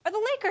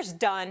Lakers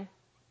done.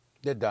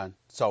 They're done.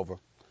 It's over.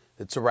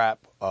 It's a wrap.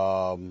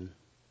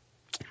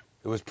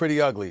 It was pretty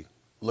ugly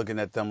looking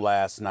at them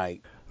last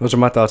night. Those are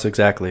my thoughts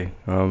exactly.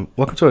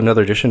 Welcome to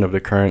another edition of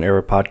the Current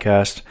Era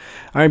podcast.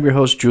 I'm your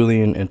host,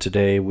 Julian, and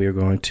today we are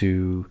going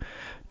to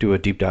do a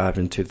deep dive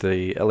into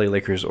the LA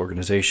Lakers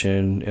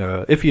organization,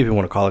 if you even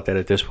want to call it that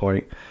at this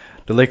point.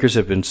 The Lakers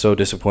have been so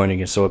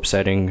disappointing and so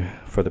upsetting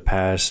for the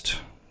past,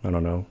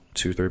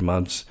 2-3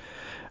 months.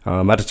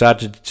 I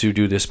decided to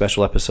do this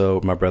special episode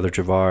with my brother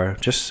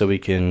Javar, just so we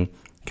can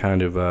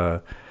kind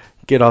of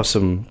get off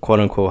some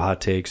quote unquote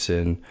hot takes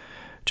and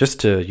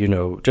just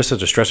to, just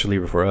as a stress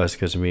reliever for us,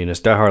 because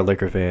as diehard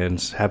Laker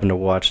fans, having to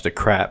watch the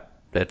crap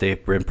that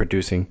they've been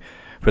producing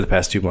for the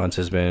past 2 months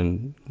has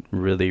been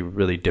really,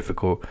 really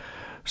difficult.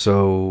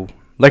 So,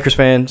 Lakers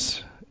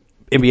fans,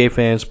 NBA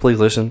fans, please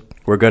listen.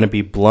 We're going to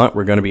be blunt.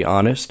 We're going to be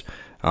honest.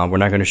 We're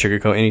not going to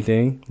sugarcoat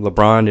anything.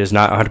 LeBron is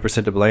not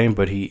 100% to blame,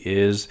 but he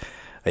is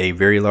a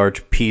very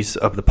large piece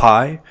of the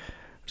pie.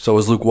 So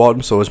is Luke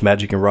Walton. So is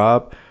Magic and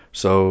Rob.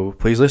 So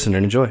please listen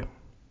and enjoy.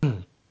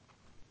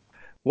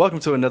 Welcome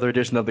to another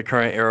edition of the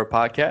Current Era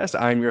podcast.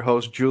 I'm your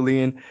host,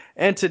 Julian,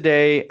 and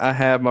today I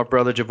have my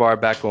brother Javar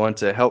back on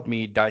to help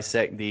me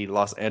dissect the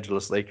Los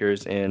Angeles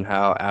Lakers and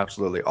how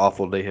absolutely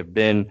awful they have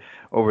been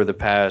over the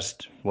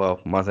past,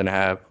 month and a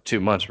half, 2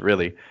 months,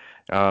 really.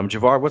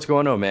 Javar, what's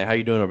going on, man? How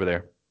you doing over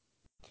there?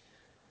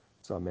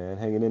 What's up, man?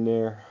 Hanging in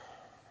there.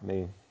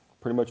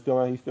 Pretty much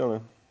feeling how you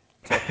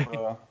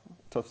feeling.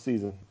 Tough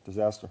season.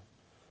 Disaster.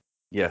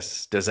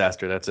 Yes,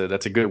 disaster.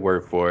 That's a good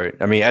word for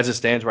it. As it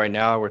stands right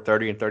now, we're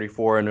 30 and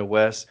 34 in the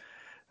West.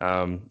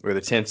 We're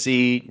the 10th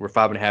seed. We're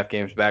 5.5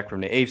 games back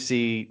from the 8th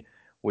seed.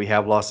 We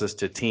have losses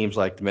to teams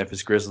like the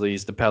Memphis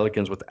Grizzlies, the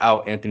Pelicans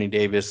without Anthony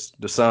Davis,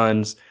 the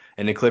Suns,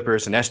 and the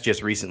Clippers, and that's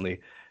just recently.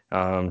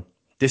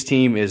 This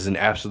team is an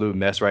absolute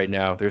mess right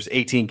now. There's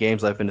 18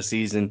 games left in the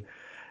season.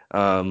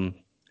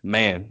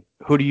 Man,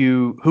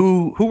 who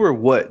or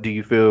what do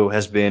you feel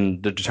has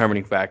been the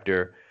determining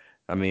factor?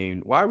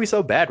 Why are we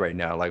so bad right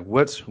now? Like,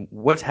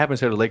 what's happened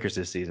to the Lakers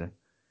this season?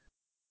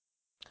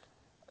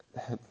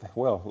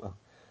 Well,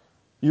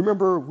 you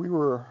remember we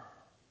were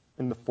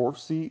in the fourth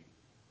seat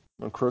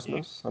on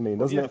Christmas? Oh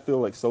Doesn't yeah, that feel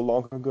like so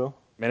long ago?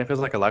 man, it feels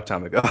like a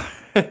lifetime ago.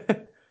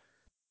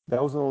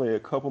 That was only a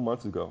couple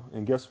months ago.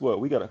 And guess what?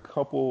 We got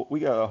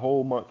a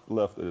whole month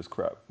left of this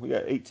crap. We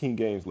got 18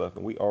 games left,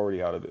 and we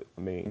already out of it.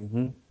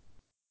 hmm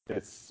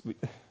It's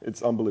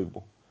it's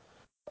unbelievable.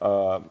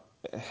 Um,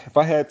 if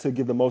I had to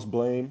give the most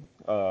blame,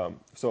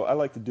 so I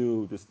like to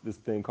do this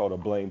thing called a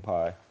blame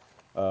pie.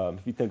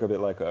 If you think of it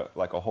like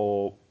a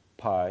whole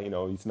pie,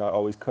 it's not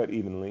always cut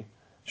evenly.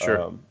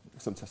 Sure,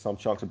 Some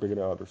chunks are bigger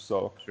than others.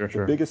 So sure, the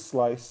sure. biggest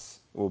slice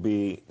will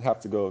be have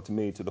to go to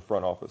me to the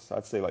front office.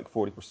 I'd say like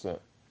 40%.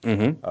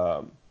 hmm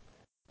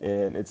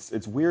And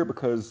it's weird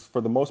because for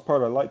the most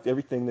part, I liked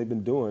everything they've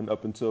been doing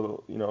up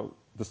until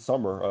the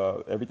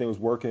summer. Everything was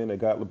working. They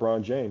got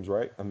LeBron James,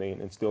 right?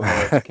 And still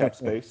has cap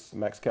space,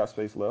 max cap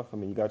space left.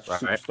 You got your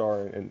Right.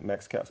 superstar and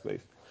max cap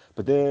space.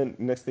 But then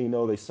next thing you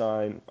know, they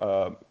sign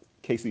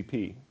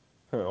KCP.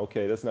 Huh,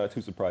 okay, that's not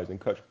too surprising.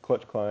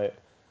 Clutch client.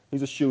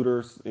 He's a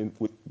shooter,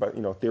 but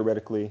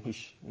theoretically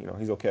he's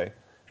okay. And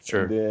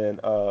Sure. then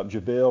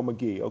JaVale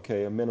McGee,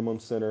 okay, a minimum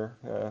center,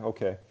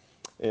 okay.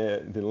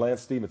 And then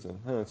Lance Stevenson,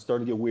 it's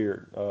starting to get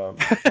weird.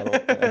 I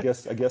don't.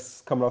 I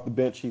guess coming off the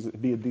bench,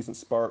 he'd be a decent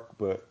spark,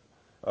 but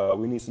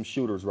we need some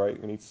shooters, right?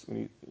 We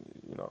Need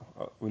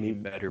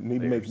need better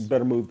need to make a players.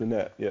 better move than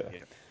that. Yeah. Yeah.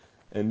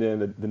 And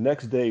then the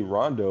next day,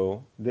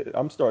 Rondo,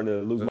 I'm starting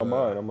to lose my Uh,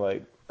 mind. I'm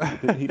like,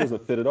 he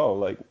doesn't fit at all.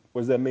 Like,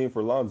 what does that mean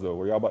for Lonzo?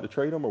 Were y'all about to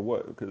trade him or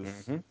what?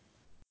 Because hmm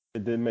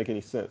it didn't make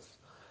any sense.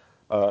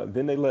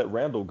 Then they let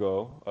Randall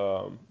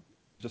go,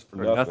 just for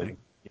For nothing. nothing.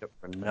 Yep,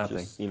 for nothing.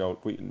 Just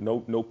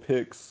no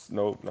picks.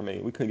 No,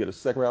 we couldn't get a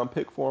second round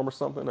pick for him or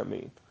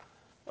something.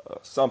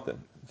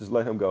 Something. Just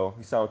let him go.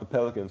 He signed with the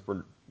Pelicans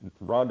for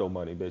Rondo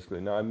money,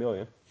 basically 9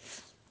 million.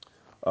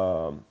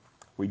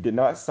 We did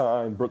not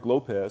sign Brooke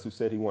Lopez, who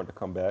said he wanted to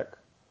come back.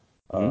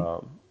 hmm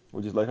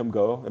We just let him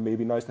go. It may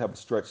be nice to have a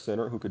stretch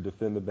center who could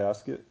defend the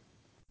basket.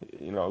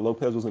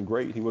 Lopez wasn't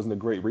great. He wasn't a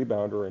great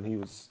rebounder, and he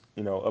was,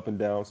 up and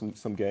down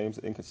some games,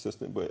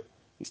 inconsistent, but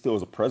he still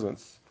was a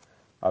presence.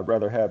 I'd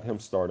rather have him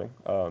starting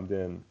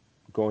than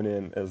going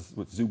in as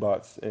with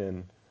Zubats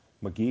and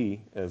McGee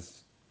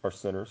as our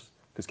centers.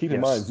 Because keep in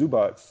mind, Yes,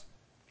 Zubats,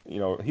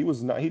 he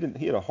was not. He didn't.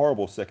 He had a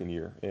horrible second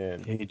year,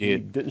 and he he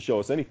did. didn't show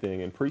us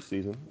anything in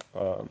preseason,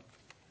 or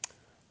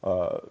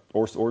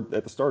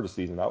at the start of the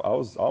season. I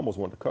almost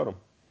wanted to cut him.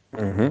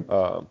 hmm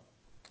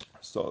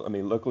So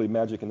luckily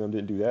Magic and them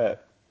didn't do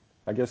that.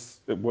 I guess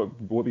what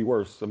would be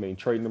worse?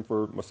 Trading them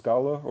for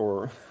Muscala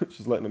or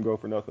just letting them go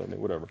for nothing,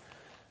 whatever.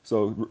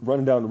 So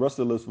running down the rest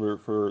of the list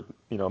for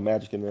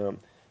Magic and them,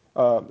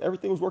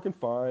 everything was working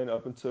fine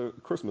up until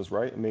Christmas,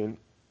 right? We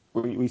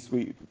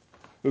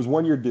it was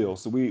 1 year deal,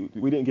 so we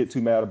didn't get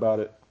too mad about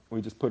it.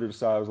 We just put it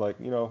aside. It was like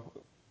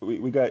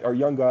we got our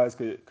young guys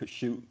could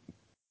shoot.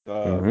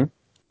 Uh, hmm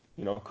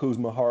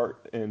Kuzma,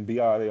 Hart, and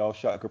Bi they all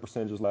shot good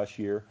percentages last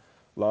year.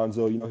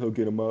 Lonzo, he'll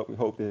get him up. We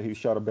hope that he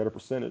shot a better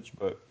percentage,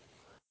 but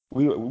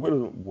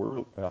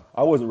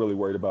I wasn't really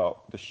worried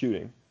about the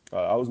shooting.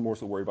 I was more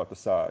so worried about the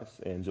size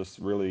and just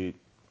really,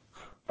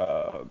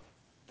 uh,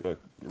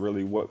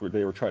 really what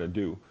they were trying to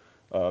do.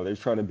 They're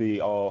trying to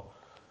be all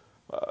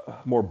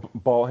more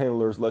ball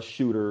handlers, less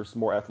shooters,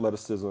 more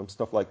athleticism,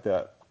 stuff like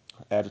that.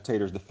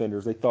 Agitators,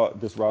 defenders. They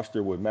thought this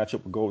roster would match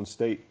up with Golden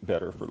State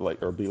better for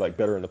like, or be like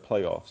better in the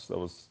playoffs. That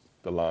was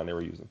the line they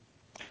were using.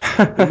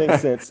 It made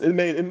sense. It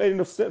made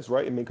enough sense,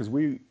 right? I mean, because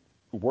we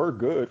were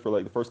good for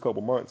like the first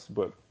couple months,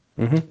 but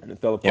Hmm. and it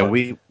fell And apart.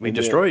 we And then,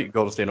 destroyed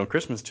Golden State on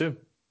Christmas too.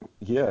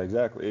 yeah,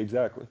 exactly. It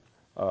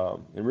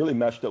really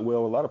matched up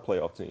well with a lot of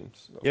playoff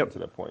teams up Yep.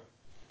 until that point.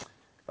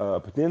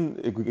 But then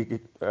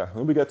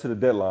when we got to the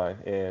deadline,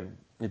 and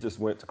it just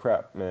went to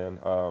crap, man.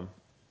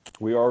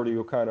 We already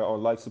were kind of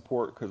on life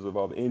support because of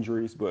all the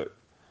injuries, but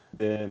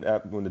then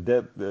when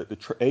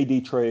the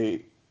AD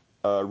trade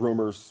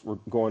rumors were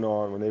going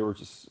on, when they were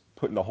just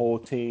putting the whole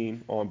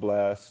team on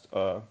blast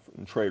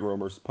in trade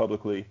rumors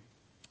publicly,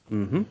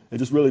 Hmm. it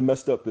just really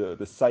messed up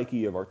the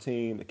psyche of our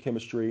team, the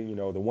chemistry.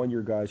 The 1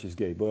 year guys just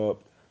gave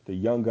up. The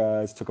young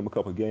guys took them a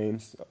couple of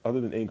games.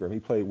 Other than Ingram, he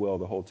played well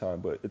the whole time,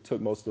 but it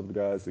took most of the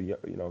guys, the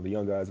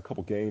young guys, a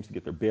couple games to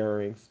get their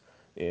bearings.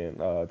 And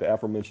the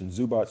aforementioned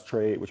Zubats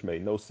trade, which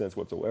made no sense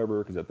whatsoever,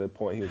 because at that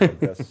point he was our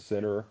best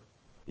center.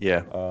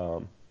 Yeah.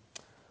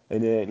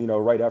 And then,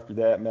 right after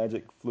that,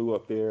 Magic flew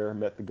up there,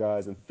 met the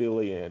guys in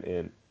Philly,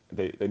 and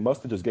they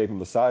must have just gave him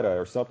the side eye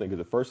or something,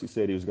 because at first he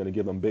said he was going to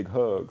give them big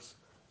hugs.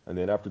 And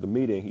then after the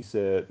meeting, he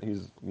said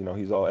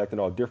he's all acting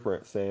all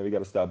different, saying we got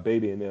to stop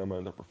babying them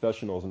and the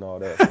professionals and all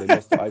that. So they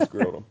must have ice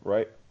grilled him,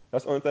 right?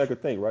 That's the only thing I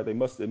could think, right? It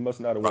must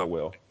not have went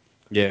well.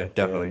 Yeah,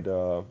 definitely.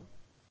 And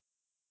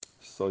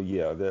so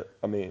yeah, that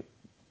I mean,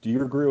 do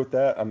you agree with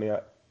that? I mean,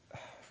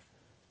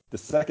 the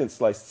second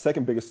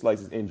biggest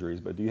slice is injuries,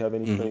 but do you have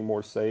Hmm. anything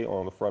more to say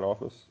on the front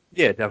office?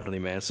 Yeah, definitely,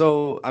 man.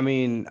 So, I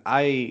mean,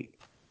 I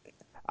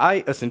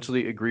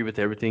essentially agree with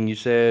everything you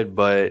said,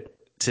 but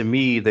to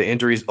me, the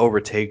injuries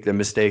overtake the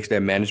mistakes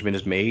that management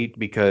has made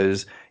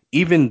because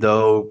even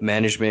though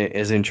management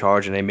is in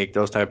charge and they make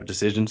those type of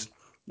decisions,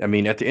 I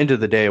mean, at the end of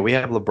the day, we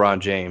have LeBron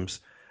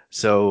James.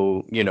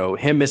 So,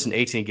 him missing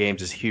 18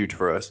 games is huge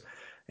for us.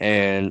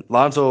 And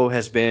Lonzo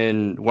has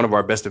been one of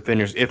our best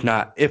defenders, if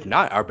not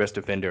our best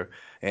defender.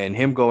 And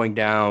him going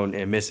down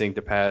and missing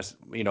the past,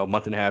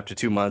 month and a half to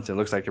 2 months and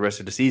looks like the rest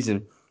of the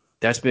season,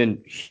 that's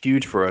been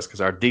huge for us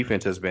because our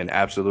defense has been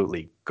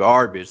absolutely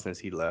garbage since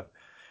he left.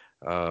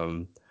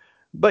 Um,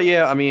 but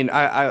yeah, I mean,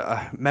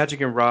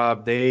 Magic and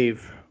Rob,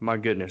 my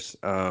goodness,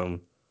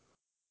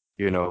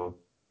 you know,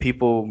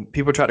 people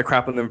tried to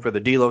crap on them for the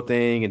D'Lo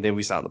thing, and then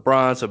we signed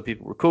LeBron, so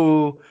people were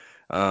cool.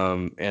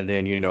 And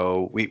then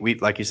we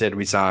like you said,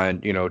 we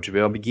signed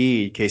JaVale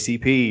McGee,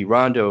 KCP,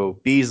 Rondo,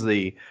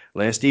 Beasley,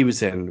 Lance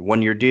Stevenson,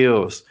 1 year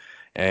deals,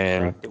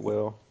 and Drafted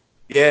well.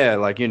 yeah,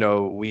 like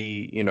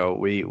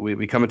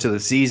we come into the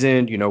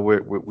season,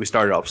 we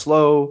started off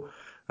slow,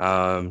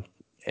 um,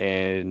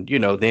 and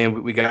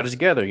then we got it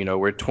together.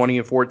 We're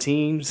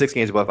 20-14, 6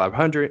 games above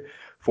 500,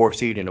 fourth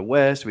seed in the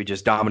West. We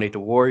just dominate the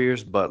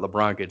Warriors, but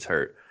LeBron gets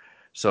hurt.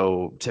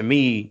 So to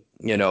me,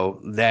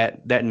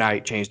 that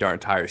night changed our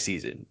entire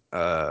season.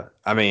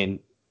 I mean,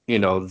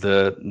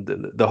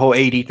 the whole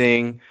AD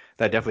thing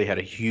that definitely had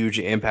a huge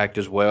impact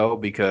as well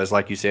because,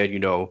 like you said,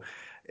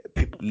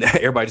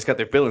 everybody just got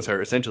their feelings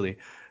hurt essentially.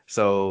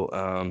 So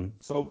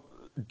So,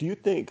 do you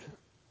think?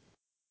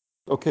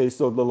 Okay,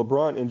 so the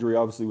LeBron injury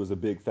obviously was a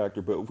big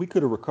factor, but we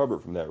could have recovered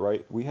from that,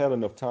 right? We had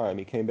enough time.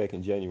 He came back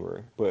in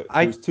January. But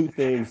I there's two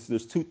things.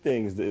 There's two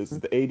things. There's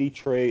the AD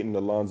trade and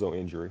the Lonzo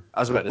injury. I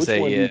was about to Which say,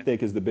 one do you yeah,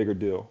 think is the bigger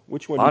deal?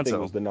 Which one do you think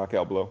was Lonzo, the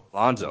knockout blow? The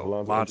Lonzo,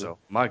 Lonzo injury. Lonzo.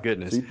 My So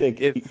goodness, you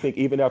think if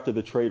even after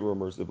the trade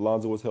rumors, if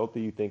Lonzo was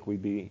healthy, you think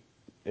we'd be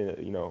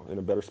in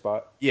a better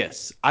spot?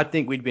 yes, I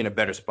think we'd be in a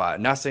better spot.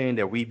 Not saying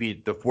that we'd be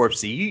the fourth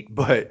seed,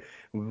 but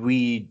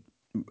we,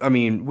 I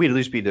mean, we'd at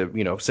least be the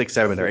sixth,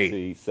 seventh, or Six, eighth.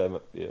 seed,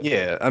 seventh, yeah.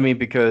 Yeah, I mean,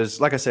 because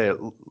like I said,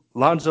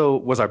 Lonzo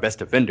was our best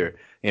defender,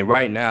 and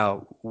right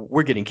now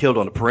we're getting killed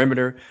on the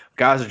perimeter.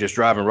 Guys are just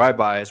driving right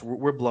by us.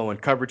 We're blowing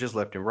coverages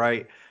left and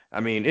right.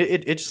 I mean,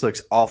 it just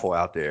looks awful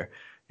out there,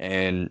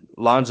 and And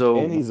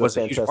Lonzo he's a was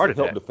a huge part fantastic of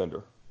help that.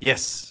 defender.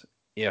 Yes,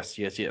 yes,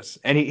 yes, yes,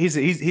 and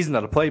he's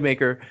another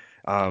playmaker.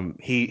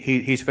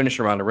 He's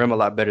finishing around the rim a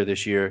lot better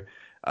this year.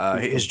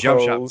 He's His jump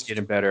shot was composed.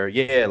 getting better.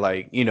 Yeah,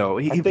 like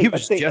I he think I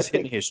was think I just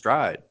hitting think his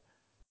stride.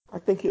 I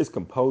think his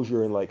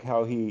composure and like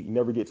how he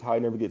never gets high,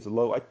 never gets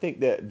low. I think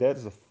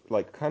that's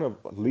like kind of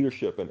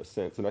leadership in a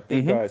sense, and I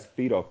think Hmm. guys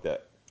feed off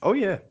that. Oh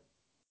yeah,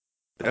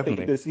 I think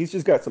definitely. he's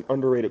just got some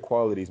underrated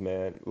qualities,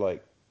 man.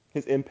 Like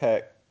his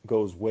impact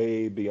goes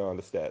way beyond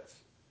the stats.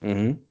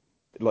 Hmm.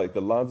 Like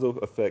the Lonzo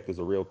effect is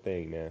a real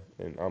thing, man,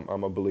 and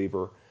I'm a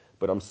believer.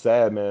 But I'm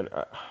sad, man.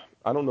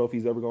 I don't know if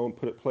he's ever going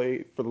to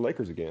play for the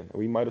Lakers again.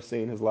 We might have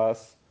seen his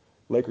last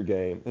Laker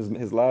game,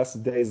 his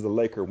last days as a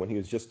Laker when he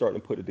was just starting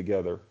to put it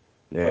together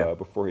Yeah.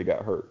 before he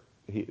got hurt.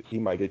 He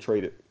might get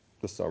traded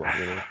this summer.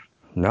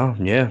 No,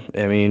 yeah.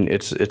 I mean,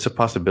 it's a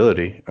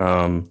possibility.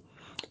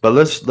 But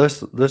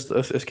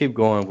let's keep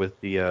going with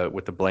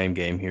the blame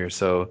game here.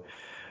 So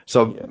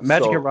Yeah.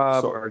 Magic and So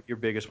Rob so are your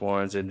biggest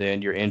ones, and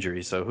then your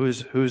injuries. So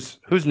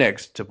who's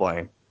next to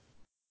blame?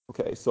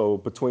 okay. So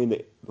between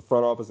the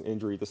front office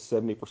injury, the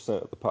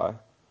 70% of the pie.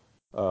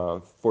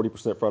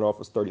 40% front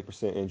office,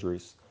 30%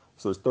 injuries.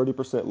 So there's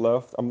 30%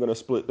 left. I'm going to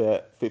split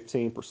that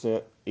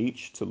 15%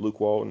 each to Luke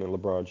Walton and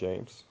LeBron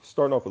James.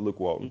 Starting off with Luke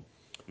Walton.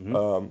 Mm-hmm.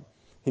 Um,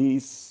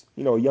 he's,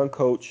 a young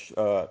coach,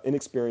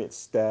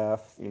 inexperienced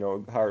staff,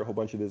 hired a whole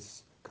bunch of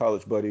his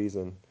college buddies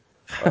and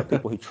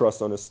people he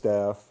trusts on his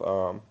staff,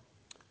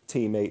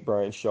 teammate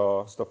Brian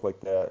Shaw, stuff like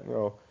that.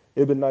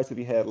 It'd been nice if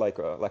he had like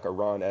a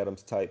Ron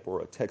Adams type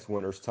or a Tex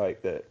Winters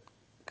type that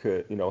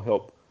could,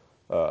 help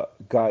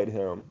guide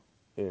him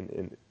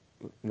in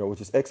with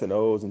just X and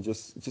O's and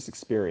just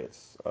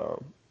experience.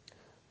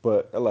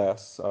 But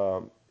alas,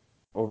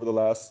 over the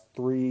last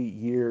 3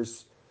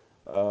 years,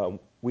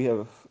 we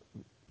have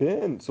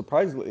been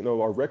surprisingly,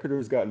 our record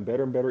has gotten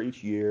better and better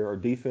each year. Our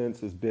defense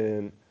has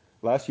been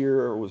last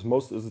year was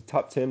the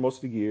top 10 most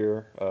of the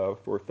year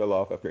before it fell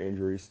off after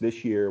injuries.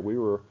 This year we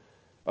were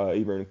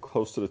even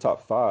close to the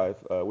top five.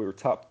 We were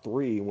top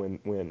three when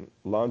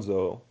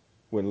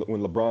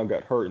LeBron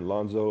got hurt and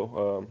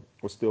Lonzo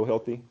was still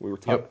healthy. We were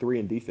top Yep. three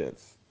in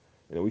defense,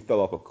 and we fell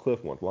off a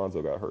cliff once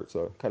Lonzo got hurt.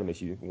 So it kind of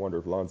makes you wonder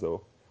if Lonzo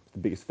was the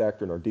biggest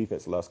factor in our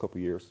defense the last couple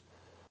of years.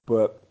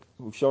 But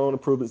we've shown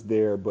improvements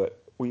there,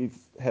 but we've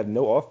had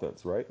no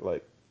offense, right?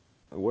 Like,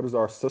 what is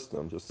our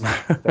system? Just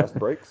fast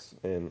breaks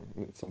and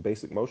some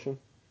basic motion.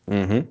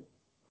 Mm-hmm.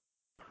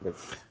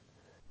 It's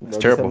It's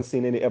just haven't terrible.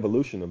 seen any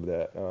evolution of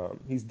that.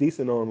 He's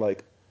decent on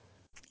like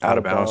Out out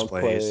of of bounds bounds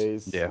plays.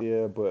 plays, Yeah.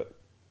 yeah, but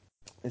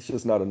it's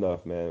just not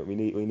enough, man. We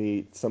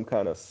need some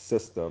kind of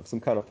system, some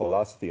kind of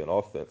philosophy on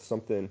offense,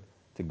 something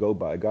to go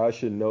by. Guys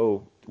should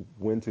know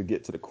when to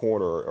get to the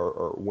corner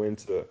or when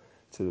to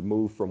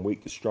move from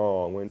weak to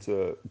strong, when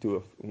to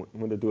do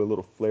a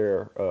little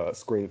flare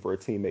screen for a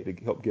teammate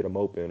to help get them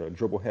open, or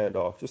dribble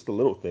handoff, just the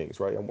little things,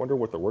 right? I wonder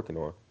what they're working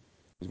on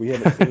because we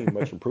haven't seen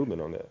much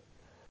improvement on that.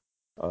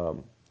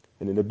 Um,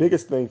 and then the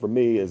biggest thing for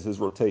me is his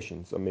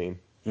rotations. I mean,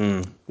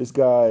 Mm. this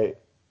guy,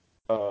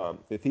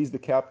 if he's the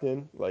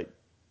captain, like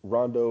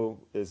Rondo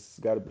is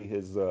got to be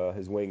his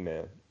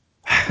wingman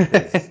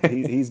because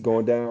he's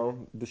going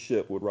down the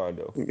ship with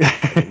Rondo.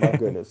 I mean, my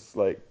goodness,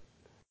 like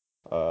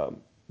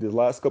the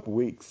last couple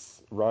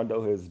weeks,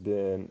 Rondo has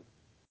been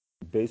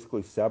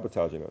basically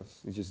sabotaging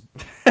us. He's just,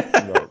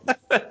 you know,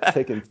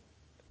 taking.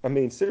 I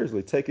mean,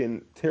 seriously,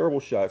 taking terrible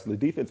shots. The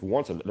defense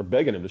wants him. They're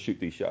begging him to shoot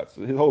these shots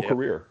his whole Yep.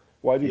 career.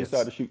 Why did he decide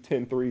Yes. to shoot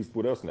 10 threes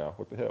with us now?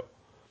 What the hell?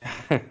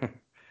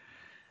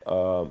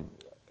 Um,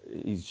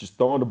 he's just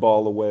throwing the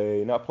ball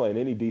away, not playing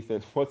any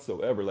defense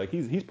whatsoever. Like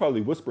he's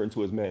probably whispering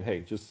to his man,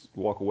 "Hey, just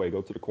walk away,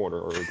 go to the corner,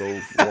 or go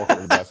walk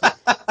under the basket."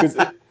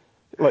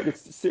 Because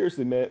it's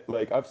seriously, man.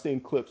 Like I've seen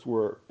clips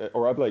where,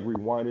 or I've like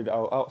rewinded.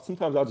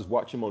 Sometimes I'll just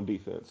watch him on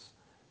defense,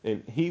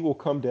 and he will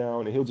come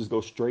down and he'll just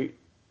go straight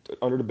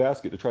under the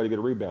basket to try to get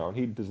a rebound.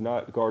 He does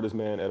not guard his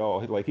man at all.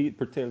 He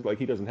pretends like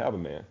he doesn't have a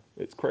man.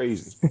 It's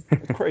crazy.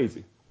 It's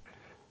crazy.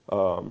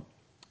 Um,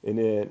 and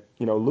then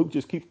Luke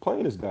just keeps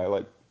playing this guy.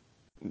 Like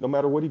no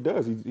matter what he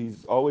does,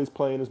 he's always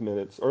playing his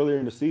minutes. Earlier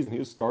in the season, he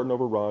was starting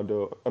over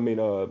Rondo. I mean,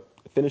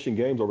 finishing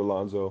games over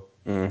Lonzo,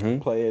 Mm-hmm.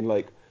 playing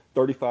like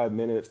 35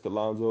 minutes to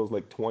Lonzo's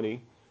like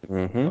 20.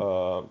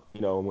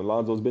 Mm-hmm. When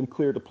Lonzo's been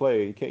cleared to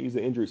play, he can't use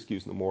the injury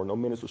excuse no more. No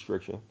minutes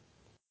restriction.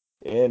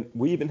 And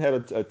we even had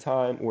a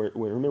time where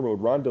remember when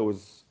Rondo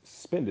was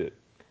suspended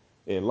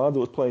and Lonzo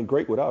was playing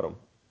great without him.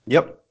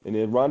 Yep. And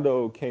then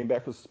Rondo came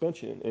back from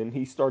suspension and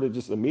he started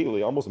just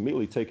immediately, almost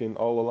immediately taking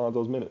all of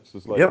Lonzo's minutes.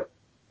 It's like Yep.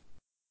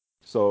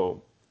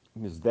 so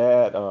is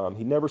that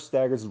he never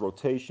staggers his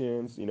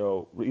rotations.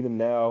 Even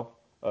now,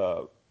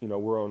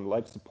 we're on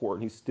life support,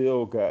 and he's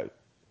still got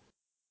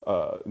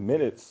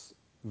minutes.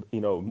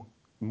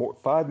 More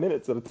 5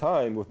 minutes at a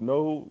time with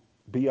no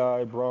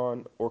Bi,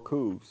 Braun, or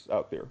Kuz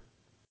out there.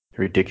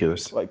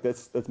 Ridiculous. Like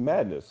that's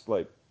madness.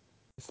 Like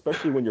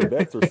especially when your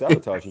vets are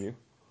sabotaging you. So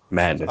I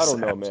Madness. don't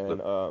know, man.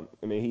 Absolutely.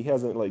 I mean, he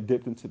hasn't like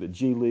dipped into the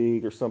G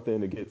League or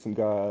something to get some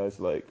guys.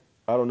 Like,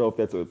 I don't know if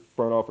that's a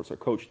front office or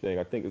coach thing.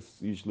 I think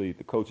it's usually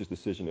the coach's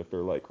decision if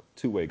they're like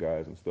two-way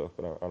guys and stuff.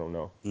 But I don't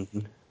know.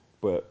 Mhm.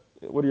 But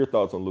what are your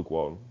thoughts on Luke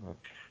Walton?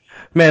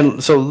 Man,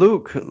 so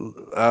Luke,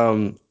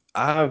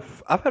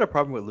 I've had a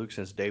problem with Luke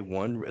since day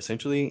one,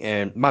 essentially,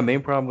 and my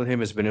main problem with him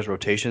has been his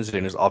rotations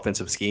and his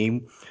offensive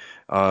scheme.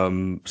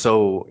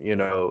 So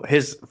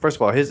his first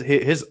of all,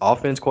 his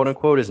offense, quote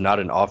unquote, is not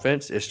an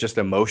offense. It's just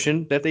a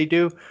motion that they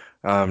do.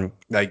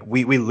 Like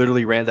we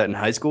literally ran that in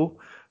high school.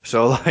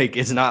 So like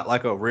it's not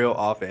like a real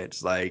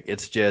offense. Like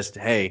it's just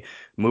hey,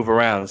 move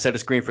around, set a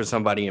screen for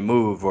somebody and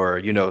move,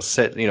 or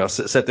set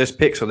this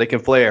pick so they can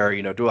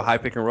flare. Do a high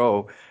pick and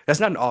roll. That's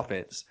not an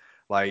offense.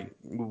 Like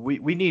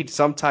we need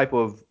some type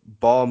of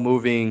ball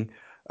moving,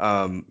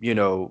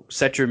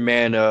 set your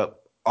man up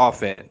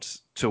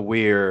offense to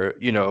where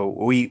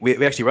we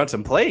actually run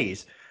some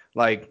plays.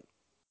 Like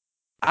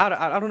I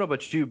don't know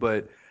about you,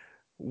 but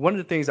one of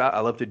the things I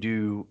love to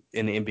do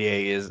in the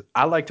NBA is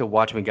I like to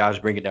watch when guys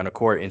bring it down the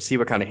court and see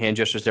what kind of hand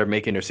gestures they're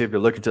making, or see if they're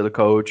looking to the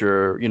coach,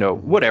 or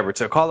Hmm. whatever,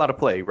 to call out a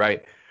play,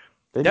 right?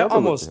 They That never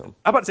look to almost him.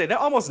 I'm about to say that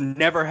almost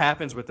never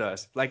happens with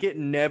us. Like, it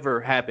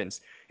never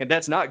happens, and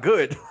that's not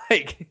good.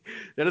 Like,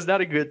 that is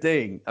not a good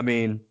thing. I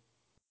mean,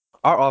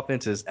 our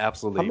offense is How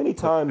absolutely many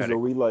times are pathetic.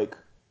 we like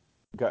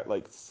got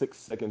like 6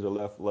 seconds or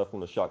left on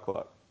the shot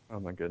clock? Oh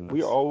my We are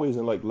goodness. always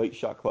in like late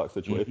shot clock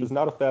situation. If Hmm. it's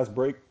not a fast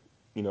break,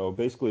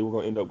 basically we're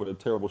going to end up with a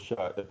terrible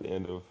shot at the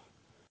end of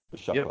the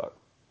shot Yep. clock.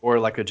 Or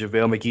like a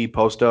JaVale McGee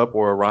post up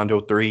or a Rondo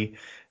three.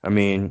 I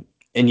mean,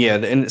 and yeah,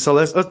 and so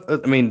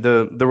I mean,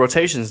 the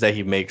rotations that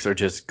he makes are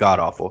just god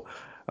awful.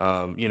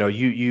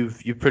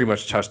 You've pretty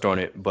much touched on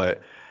it,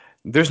 but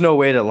there's no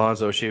way that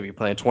Lonzo should be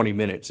playing 20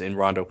 minutes and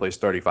Rondo plays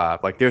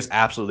 35. Like, there's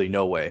absolutely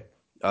no way.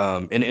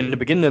 And in the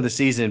beginning of the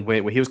season,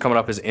 when he was coming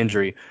off his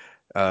injury,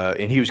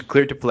 and he was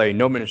cleared to play,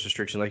 no minutes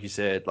restriction, like you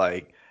said,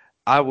 like,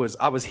 I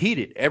was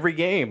heated every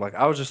game. Like,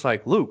 I was just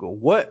like, Luke,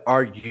 what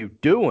are you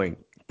doing?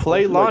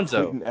 Play Weren't you like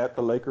Lonzo. tweeting at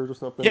the Lakers or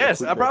something, or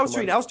Yes, tweeting bro, at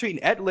somebody? I was tweeting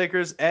at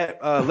Lakers,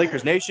 at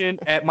Lakers Nation,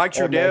 at Mike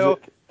At Trudell,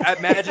 Magic.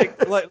 at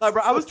Magic. Like,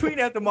 bro, I was tweeting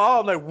at them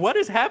all. Like, what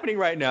is happening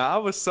right now? I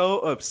was so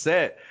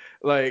upset.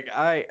 Like,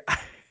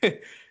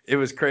 it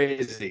was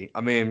crazy.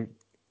 I mean,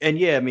 and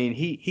yeah, I mean,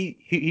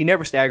 he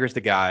never staggers the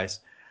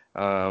guys.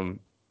 Um,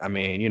 I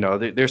mean,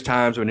 there's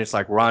times when it's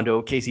like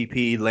Rondo,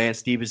 KCP, Lance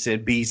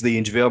Stevenson, Beasley,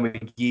 and JaVale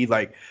McGee.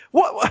 Like,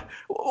 what?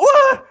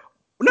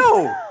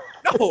 No,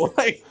 no,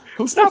 like,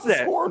 Who's supposed stop to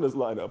that. score in this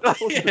lineup? Who's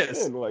supposed to Yes,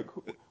 defend? Like,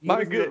 my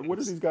what are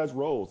goodness. these guys'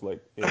 roles?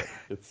 Like, yeah,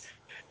 it's.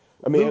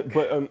 I mean, Luke,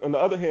 but on the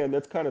other hand,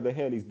 that's kind of the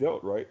hand he's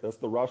dealt, right? That's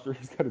the roster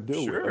he's got to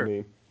deal with. I sure.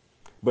 mean,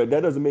 but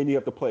that doesn't mean you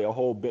have to play a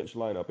whole bench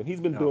lineup, and he's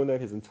been No. doing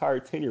that his entire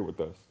tenure with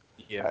us.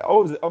 Yeah. I've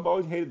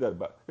always hated that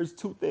about. There's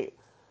two things.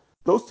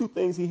 Those two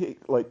things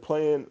like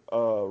playing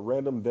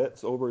random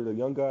vets over the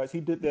young guys. He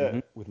did Hmm.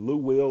 that with Lou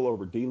Will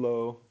over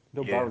D'Lo.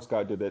 Yeah. Byron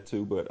Scott did that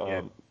too, but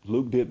Yeah.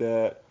 Luke did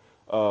that.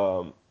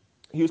 Um,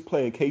 he was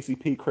playing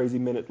KCP crazy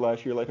minutes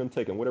last year, like him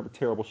taking whatever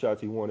terrible shots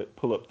he wanted,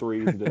 pull up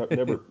threes, and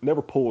then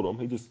never pulled them.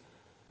 He just,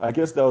 I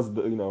guess that was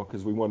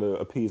because we wanted to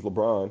appease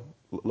LeBron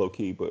low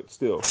key, but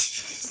still.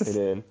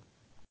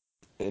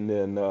 And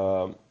then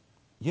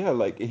yeah,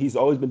 like he's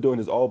always been doing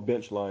his all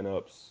bench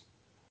lineups.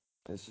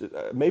 It's just,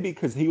 maybe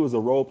because he was a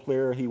role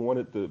player, he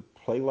wanted to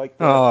play like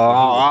Oh, that when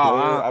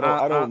he was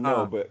there. I don't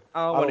know, but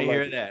I don't I want to don't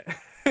like hear it.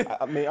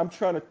 that. I mean, I'm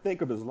trying to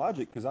think of his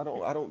logic because I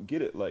don't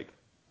get it. Like,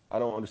 I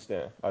don't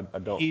understand. I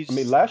don't. I mean,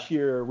 He's last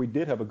year we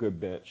did have a good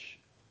bench.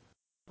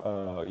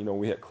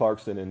 We had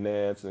Clarkson and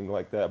Nance and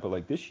like that, but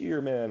like this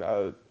year, man,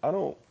 I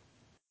don't.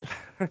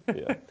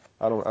 Yeah,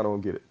 I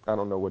don't get it. I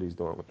don't know what he's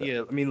doing with that.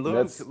 yeah. I mean, And Luke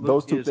that's Luke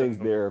those two is things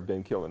there have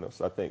been killing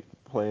us. I think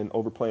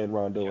overplaying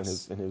Rondo in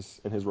yes,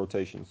 his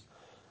rotations.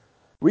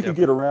 We could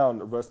get definitely. around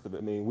the rest of it.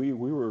 I mean, we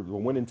were a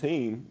winning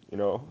team,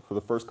 for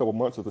the first couple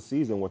months of the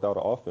season without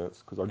an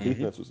offense because our Hmm.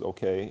 defense was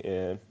okay,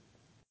 and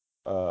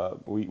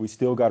we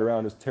still got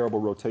around his terrible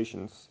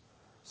rotations.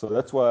 So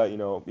that's why,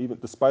 even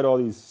despite all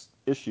these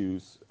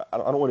issues, I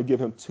don't want to give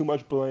him too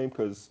much blame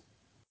because,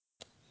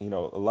 a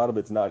lot of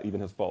it's not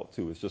even his fault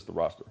too. It's just the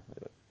roster.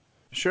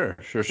 Sure,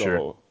 sure, sure.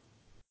 So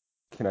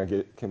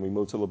can we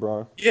move to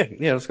LeBron? Yeah,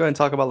 yeah. Let's go ahead and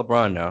talk about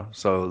LeBron now.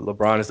 So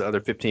LeBron is the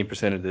other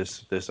 15% of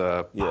this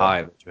Yeah,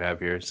 pie that you have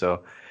here.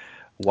 So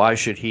why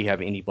should he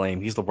have any blame?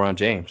 He's LeBron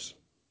James.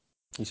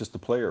 he's just a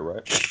player,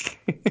 right?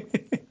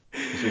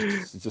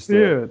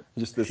 Yeah.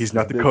 He's just He's this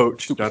not the big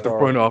coach, not the superstar,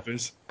 front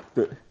office.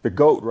 the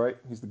goat, right?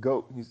 He's the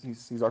goat.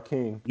 He's our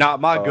king.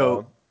 Not my Uh,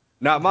 goat.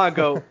 Not my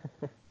goat.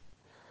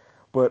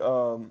 but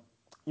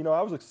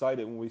I was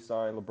excited when we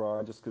signed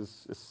LeBron just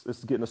because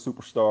it's getting a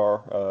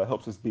superstar,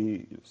 helps us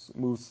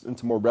moves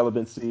into more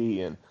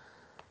relevancy, and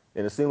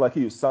it seemed like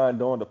he was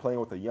signed on to playing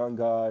with the young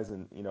guys,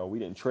 and we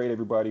didn't trade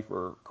everybody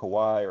for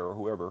Kawhi or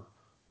whoever,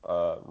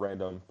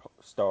 random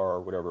star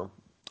or whatever.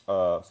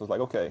 So it's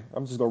like, okay,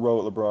 I'm just gonna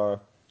roll with LeBron,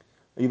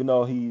 even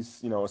though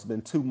it's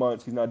been 2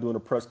 months, he's not doing a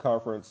press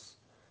conference.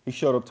 He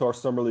showed up to our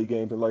summer league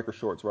games in Laker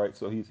shorts, right?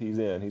 So he's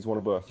in. He's one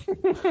of us.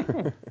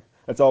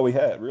 That's all we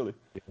had, really,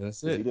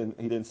 That's because it.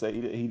 he didn't say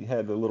he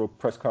had a little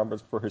press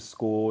conference for his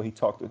school. He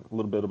talked a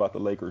little bit about the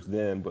Lakers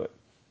then, but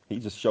he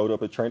just showed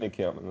up at training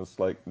camp, and it's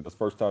like the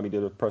first time he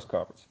did a press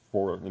conference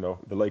for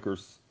the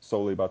Lakers,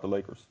 solely about the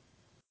Lakers.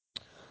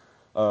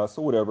 So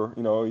whatever,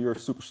 you're a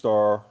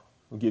superstar.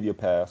 We'll give you a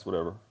pass,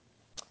 whatever.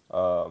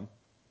 Um,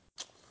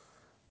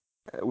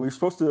 we were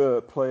supposed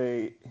to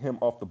play him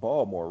off the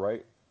ball more,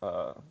 right? That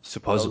was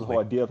the whole Supposedly.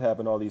 idea of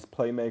having all these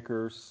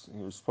playmakers.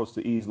 He was supposed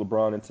to ease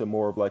LeBron into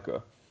more of like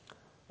a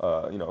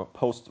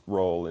post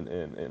role,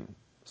 and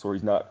so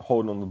he's not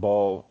holding on the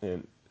ball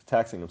and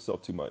taxing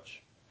himself too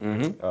much.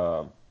 Hmm.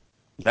 Um,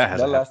 That that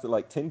hasn't lasted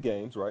like 10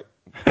 games, right?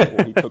 Before he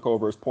happened. took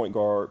over as point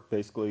guard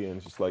basically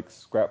and just like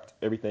scrapped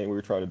everything we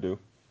were trying to do.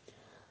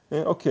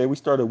 And okay, we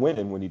started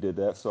winning when he did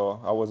that,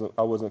 so I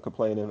wasn't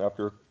complaining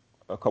after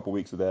a couple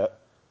weeks of that.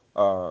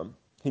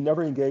 He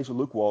never engaged with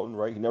Luke Walton,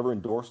 right? He never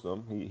endorsed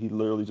him. He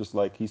literally just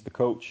like he's the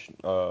coach,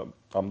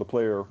 I'm the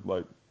player.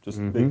 Like just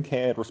Mm-hmm. big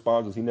canned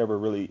responses. He never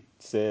really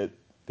said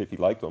if he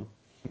liked them.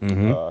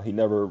 Mm-hmm. He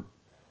never.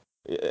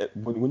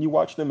 When you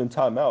watch them in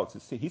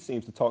timeouts, he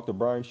seems to talk to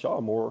Brian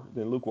Shaw more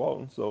than Luke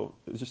Walton. So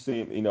it just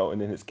seemed,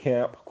 and then his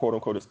camp, quote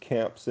unquote, his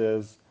camp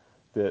says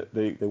that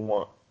they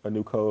want a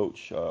new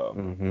coach.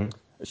 Mm-hmm.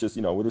 It's just,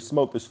 where there's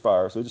smoke, there's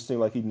fire. So it just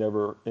seemed like he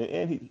never,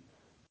 and he,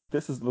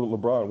 this is the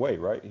LeBron way,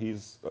 right? He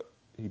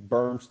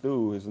burns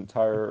through his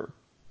entire,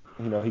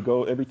 he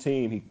go every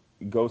team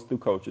he goes through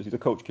coaches. He's a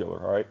coach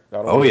killer, all right? I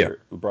don't Oh want to yeah, hear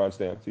it. LeBron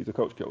stands. He's a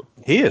coach killer.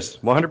 he is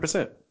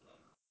 100%.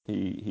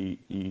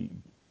 He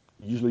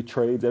usually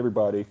trades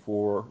everybody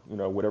for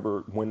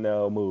whatever win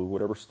now move,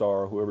 whatever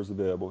star, whoever's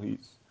available.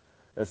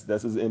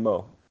 That's his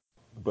mo.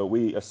 But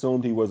we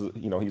assumed he was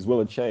he's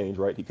willing to change,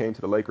 right? He came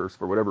to the Lakers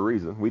for whatever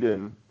reason. We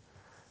didn't.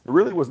 There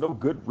really was no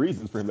good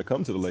reasons for him to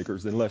come to the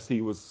Lakers unless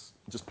he was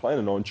just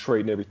planning on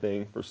trading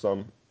everything for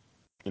some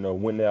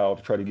win now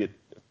to try to get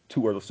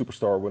two other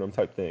superstar with him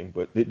type thing.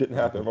 But it didn't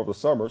happen over the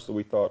summer, so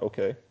we thought,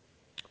 okay,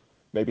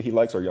 maybe he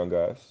likes our young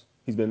guys.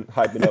 He's been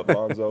hyping up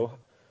Lonzo.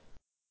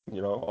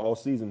 All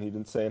season he's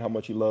been saying how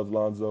much he loves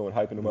Lonzo and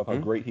hyping him up, how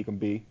Mm-hmm. great he can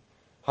be,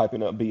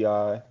 hyping up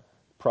Bi,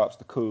 props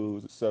to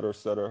Kuz, et cetera, et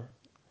cetera.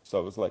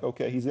 So it's like,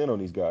 okay, he's in on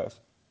these guys.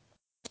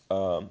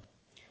 Um,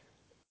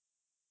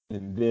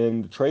 and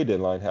then the trade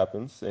deadline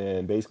happens,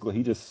 and basically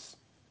he just,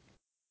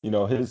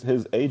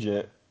 his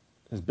agent,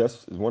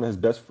 one of his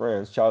best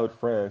friends, childhood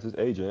friends, his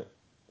agent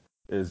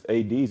is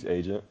AD's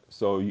agent.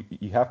 So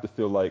you have to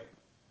feel like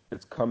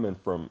it's coming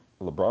from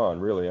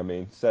LeBron, really. I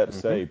mean, sad to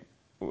Mm-hmm. say,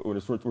 we're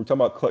talking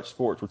about clutch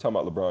sports, we're talking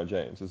about LeBron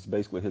James. It's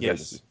basically his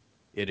agency. Yes,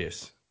 it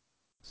is.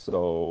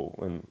 So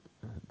when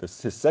his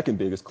second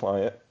biggest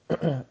client,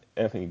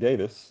 Anthony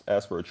Davis,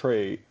 asked for a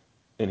trade,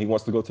 and he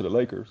wants to go to the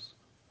Lakers.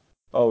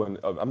 Oh, and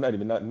I'm not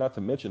even not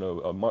to mention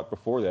a month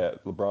before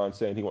that, LeBron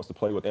saying he wants to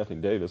play with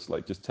Anthony Davis,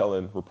 like just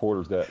telling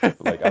reporters that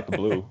like out the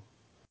blue,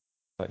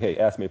 like, hey,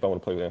 ask me if I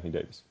want to play with Anthony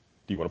Davis.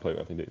 Do you want to play with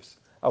Anthony Davis?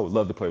 I would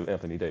love to play with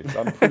Anthony Davis.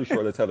 I'm pretty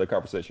sure that's how that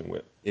conversation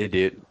went. It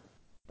did.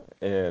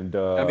 And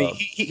I mean,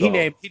 he so,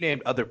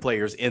 named other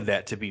players in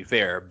that, to be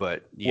fair,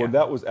 but well, yeah.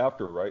 that was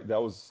after, right?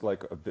 That was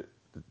like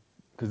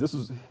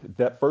because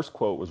that first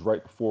quote was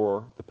right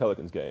before the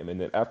Pelicans game, and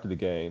then after the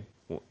game,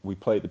 we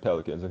played the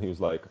Pelicans, and he was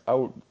like, I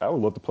would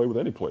love to play with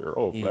any player.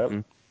 Oh, that.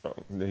 Mm-hmm.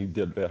 And then he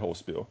did that whole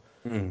spiel.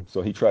 Mm-hmm.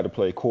 So he tried to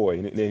play coy,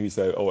 and then he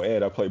said, "Oh,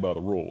 and I play by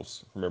the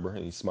rules." Remember?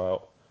 And he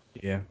smiled.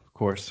 Yeah, of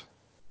course.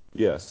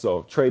 Yeah.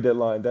 So trade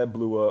deadline that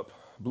blew up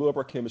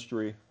our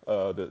chemistry.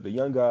 The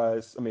young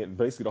guys, I mean,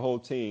 basically the whole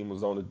team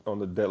was on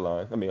the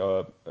deadline. I mean,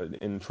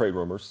 in trade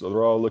rumors, so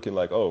they're all looking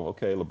like, "Oh,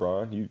 okay,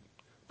 LeBron, you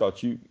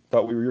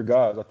thought we were your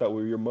guys. I thought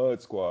we were your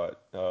mud squad."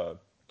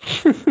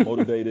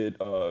 Motivated,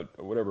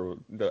 whatever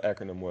the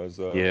acronym was.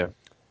 Yeah.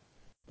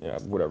 Yeah,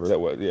 whatever that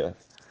was. Yeah,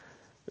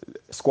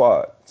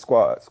 squad.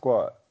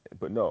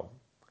 But no,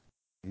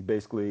 he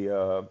basically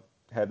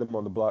had them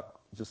on the block.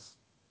 Just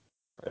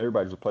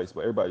everybody's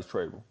replaceable. Everybody's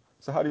tradable.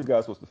 So how these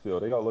guys supposed to feel?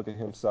 They gotta look at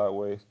him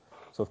sideways.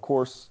 So of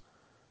course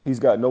he's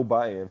got no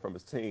buy-in from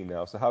his team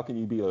now. So how can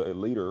you be a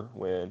leader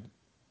when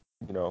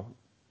you know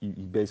you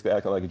basically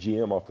acting like a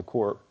GM off the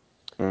court,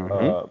 Mm-hmm.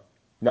 uh,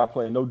 not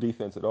playing no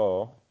defense at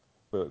all,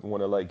 but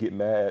want to like get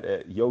mad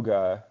at your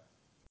guy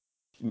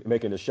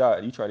making a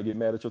shot? You trying to get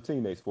mad at your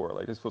teammates for it?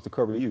 Like they're supposed to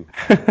cover you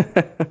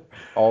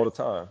all the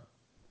time.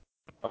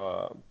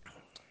 Um,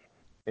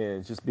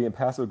 and just being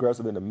passive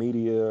aggressive in the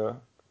media,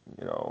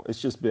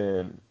 it's just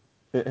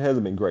it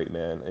hasn't been great,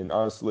 man. And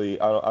honestly,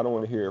 I don't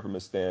want to hear it from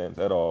his stands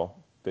at all.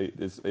 They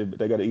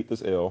got to eat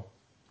this L,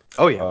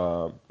 Oh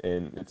yeah.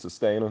 and it's a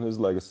stain on his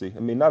legacy. I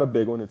mean, not a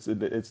big one.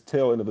 It's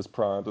tail end of his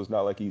prime. So it's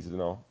not like he's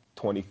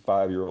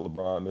 25-year-old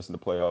LeBron missing the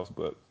playoffs,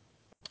 but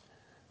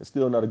it's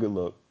still not a good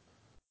look.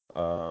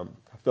 I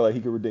feel like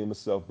he could redeem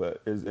himself,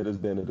 but it has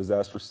been a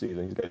disastrous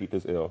season. He's got to eat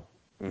this L.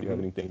 Do you have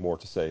Mm-hmm. anything more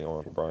to say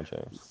on LeBron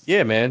James?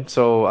 Yeah, man.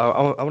 So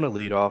I want to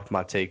lead off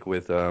my take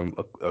with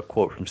a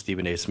quote from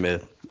Stephen A.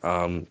 Smith.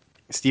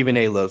 Stephen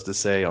A. loves to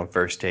say on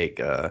First Take,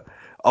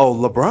 "Oh,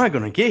 LeBron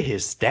gonna get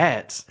his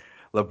stats.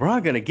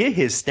 LeBron gonna get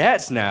his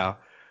stats now."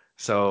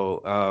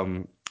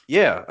 So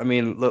yeah, I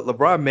mean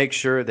LeBron makes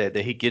sure that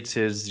he gets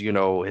his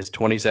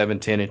 27,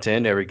 10, and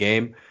 10 every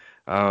game.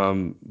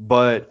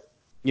 But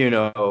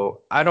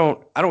I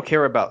don't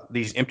care about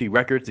these empty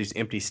records, these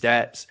empty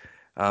stats.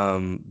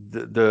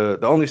 The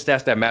only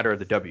stats that matter are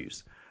the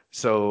W's.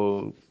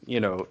 So,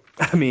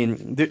 I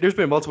mean, there's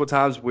been multiple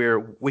times where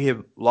we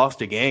have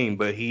lost a game,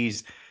 but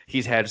he's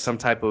had some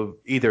type of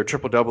either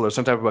triple double or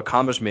some type of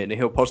accomplishment, and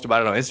he'll post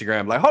about it on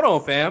Instagram. Like, hold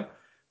on, fam,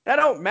 that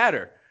don't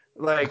matter.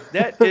 Like,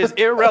 that is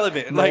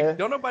irrelevant. Like, man,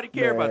 don't nobody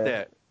care about man,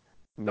 that.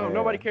 Don't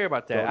nobody man. care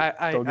about that.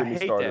 Don't I don't I get me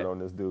hate started that. on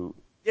this dude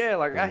Yeah,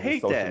 like I and his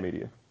hate social that.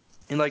 media.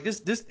 And like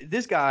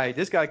this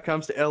guy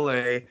comes to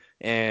LA,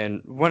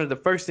 and one of the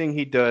first thing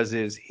he does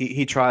is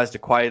he tries to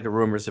quiet the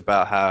rumors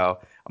about how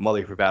I'm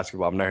only here for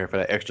basketball. I'm not here for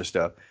that extra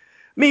stuff.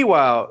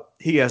 Meanwhile,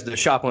 he has the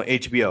shop on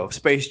HBO,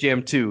 Space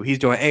Jam 2. He's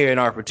doing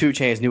A&R for 2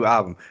 Chainz's new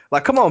album.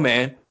 Like, come on,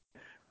 man.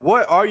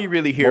 What are you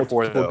really here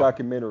for Multiple though?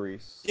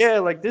 documentaries. Yeah,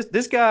 like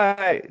this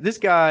guy,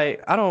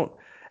 I don't.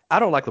 I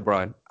don't like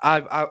LeBron.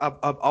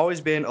 I've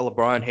always been a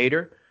LeBron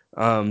hater.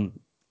 Um,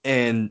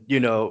 and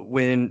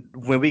when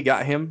we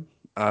got him,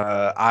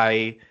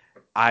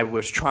 I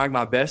was trying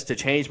my best to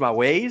change my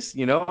ways.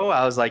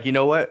 I was like, you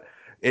know what?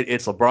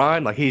 It's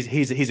LeBron. Like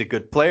he's a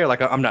good player.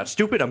 Like I'm not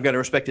stupid. I'm gonna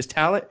respect his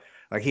talent.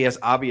 Like he has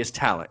obvious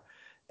talent.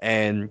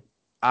 And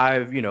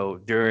I've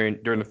during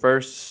the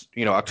first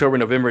October,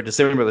 November,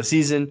 December of the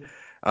season,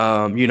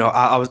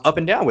 I was up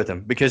and down with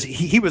him because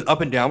he was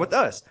up and down with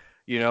us.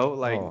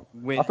 Like Oh,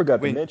 I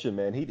forgot to when mention,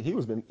 man,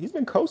 he's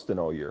been coasting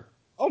all year.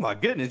 oh my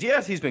goodness,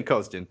 yes, he's been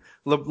coasting.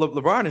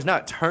 LeBron has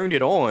not turned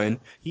it on.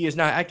 He has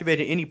not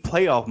activated any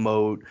playoff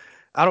mode.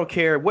 I don't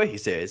care what he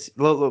says.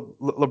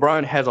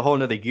 LeBron has a whole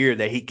nother gear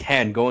that he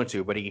can go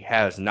into, but he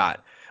has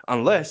not,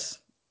 unless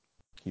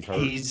He's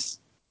hurt he's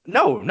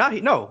no, not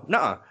he, no,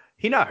 nah,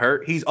 he not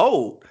hurt. He's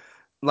old.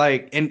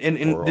 Like,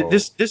 or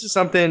this oh, this is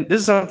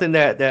something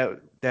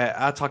that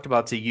I talked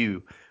about to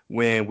you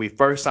when we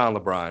first signed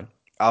LeBron.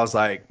 I was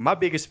like, my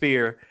biggest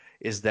fear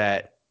is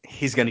that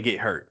he's gonna get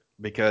hurt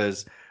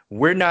because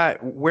we're not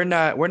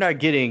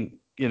getting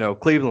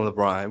Cleveland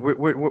LeBron.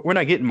 We're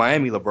not getting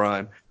Miami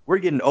LeBron. We're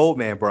getting old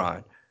man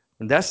Bron,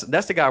 and that's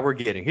the guy we're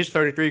getting. He's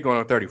 33 going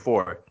on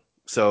 34.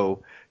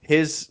 So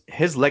his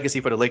legacy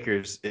for the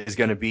Lakers is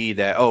going to be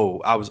that,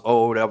 oh, I was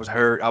old, I was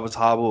hurt, I was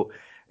hobbled,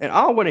 and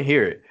I don't want to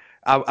hear it.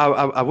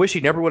 I wish he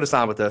never would have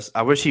signed with us.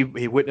 I wish he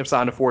wouldn't have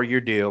signed a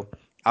 4-year deal.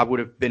 I would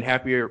have been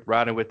happier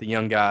riding with the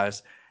young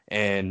guys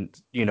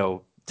and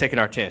taking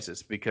our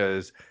chances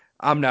because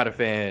I'm not a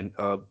fan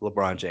of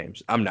LeBron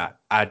James. I'm not.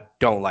 I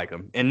don't like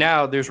him. And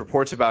now there's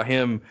reports about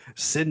him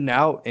sitting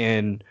out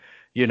and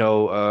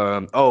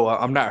oh,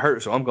 I'm not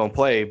hurt, so I'm gonna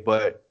play.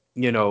 But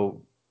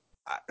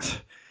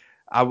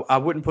I, I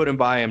wouldn't put him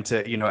by him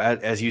to,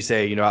 as you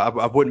say,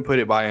 I wouldn't put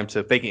it by him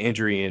to fake an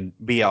injury and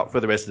be out for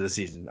the rest of the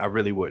season. I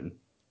really wouldn't.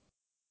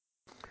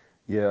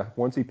 yeah.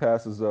 Once he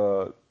passes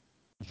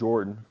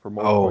Jordan for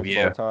most Oh points of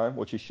all yeah, time,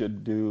 which he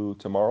should do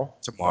tomorrow,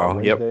 tomorrow.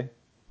 Yep, Wednesday.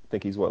 I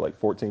think he's what, like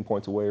 14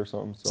 points away or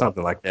something. So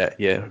something like that.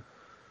 Yeah.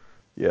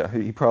 yeah,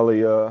 he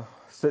probably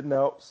sitting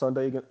out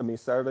Sunday. I mean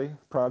Saturday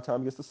prime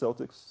time against the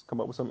Celtics.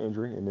 Come up with some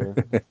injury, and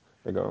then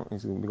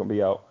he's gonna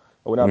be out.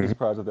 I would not be Hmm.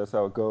 surprised if that's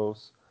how it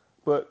goes.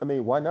 But I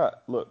mean, why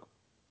not? Look,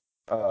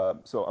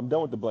 so I'm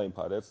done with the blame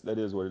pot. That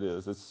is what it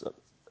is. It's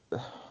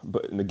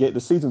but the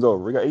season's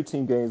over. We got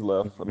 18 games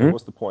left. I mean, Hmm.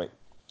 what's the point?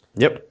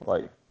 Yep.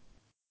 Like,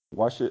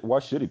 why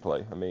should he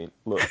play? I mean,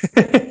 look,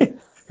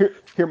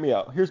 hear me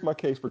out. Here's my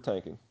case for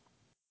tanking.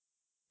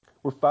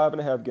 We're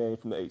 5.5 games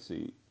from the 8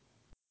 seed.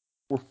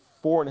 We're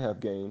 4.5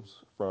 games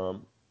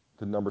from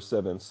the number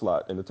 7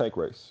 slot in the tank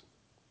race.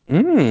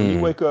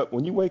 Mm.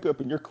 When you wake up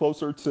and you're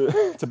closer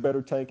to to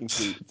better tanking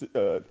seat,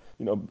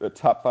 a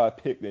top 5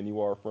 pick than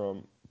you are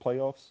from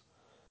playoffs,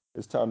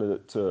 it's time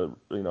to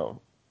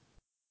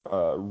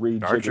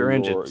Start your rejigger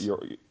engines.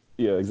 your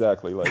yeah,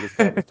 exactly. Like it's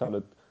time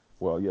to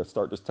well, yeah,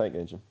 start this tank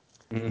engine.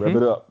 Rev Hmm.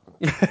 it up.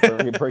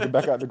 Bring it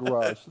back out the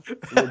garage.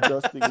 It's a little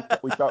dusty.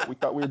 We thought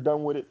we were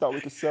done with it. Thought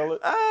we could sell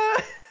it.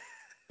 Ah,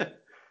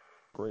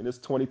 Bring this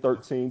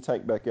 2013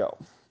 tank back out.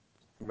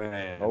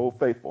 man. Old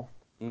faithful.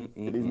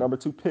 Get these Mm-mm-mm. number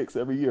 2 picks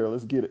every year.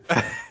 Let's get it.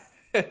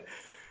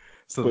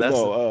 So But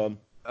that's, no,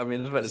 I mean,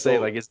 I was about to say,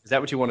 so like, is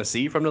that what you want to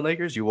see from the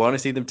Lakers? You want to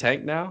see them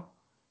tank now?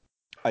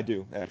 I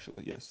do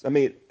actually. Yes. I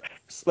mean,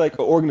 it's like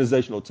an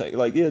organizational tank.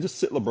 Like, yeah, just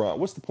sit LeBron.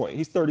 What's the point?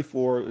 He's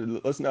 34.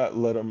 Let's not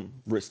let him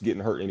risk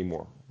getting hurt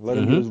anymore. Let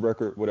him get Hmm. his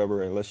record,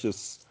 whatever, and let's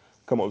just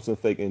come up with some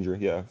fake injury.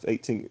 Yeah, it's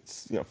 18.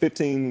 It's,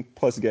 15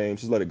 plus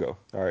games. Just let it go.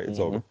 All right, it's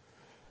Hmm. over.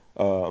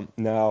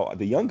 Now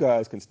the young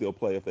guys can still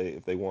play if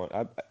they want.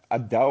 I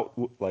doubt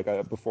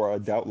before I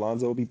doubt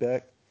Lonzo will be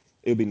back.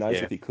 It would be nice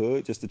Yeah, if he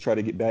could just to try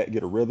to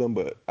get a rhythm.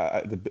 But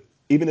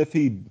even if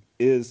he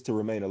is to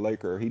remain a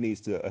Laker, he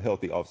needs a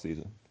healthy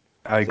offseason.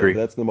 I So agree.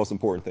 that's the most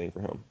important thing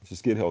for him.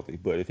 Just get healthy.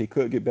 But if he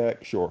could get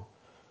back, sure.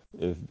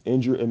 If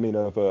injury, I mean,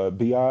 if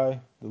Bi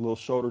the little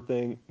shoulder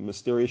thing,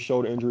 mysterious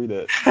shoulder injury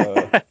that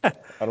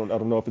I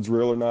don't know if it's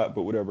real or not,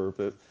 but whatever.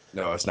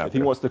 No, it's If not he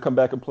real. wants to come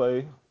back and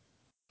play,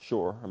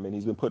 sure. I mean,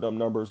 he's been putting up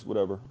numbers,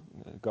 whatever.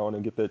 Go on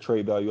and get that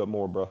trade value up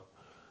more, bro.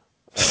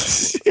 Look,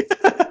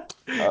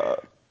 uh,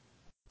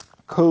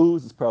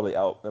 Kuz is probably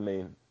out. I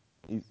mean,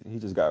 he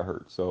just got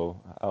hurt, so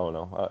I don't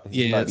know.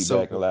 He Yeah, might be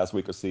back in the so last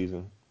week of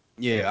season.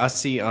 yeah, I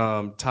see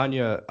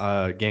Tanya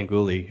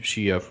Ganguli,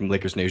 she from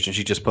Lakers Nation,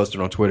 she just posted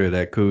on Twitter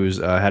that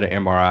Kuz had an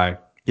MRI.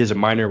 He has a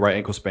minor right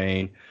ankle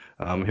sprain.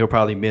 He'll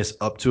probably miss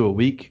up to a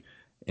week.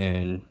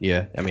 And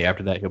yeah, I mean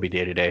after that he'll be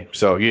day to day.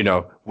 So,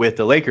 with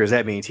the Lakers,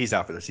 that means he's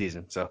out for the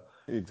season. So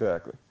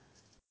Exactly.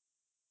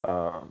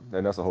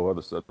 And that's a whole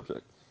other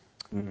subject.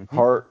 hmm.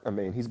 Hart, I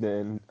mean, he's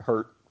been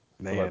hurt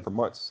Man, for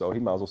months, so he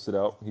might as well sit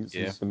out.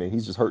 yeah, I mean,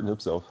 he's just hurting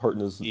himself,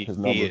 hurting his he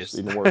numbers is.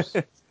 even worse.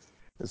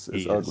 It's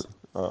He ugly. is.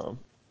 Um,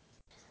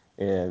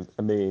 and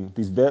I mean,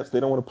 these vets, they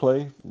don't want to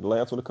play.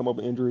 Lance want to come up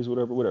with injuries,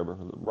 whatever.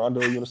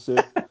 Rondo, you want to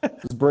sit?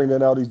 Just bring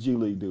in all these G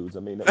League dudes. I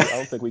mean, I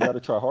don't think we got to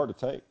try hard to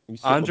tank. You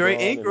sit Andre LeBron,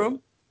 and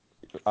Ingram.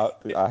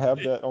 I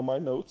have that on my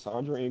notes.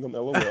 Andre Ingram,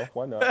 LOL.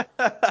 Why not?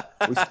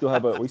 We still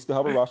have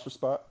a roster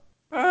spot.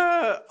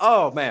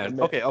 Oh I man.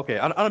 mean, Okay.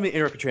 I don't mean to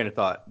interrupt your train of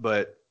thought,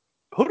 but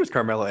who does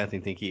Carmelo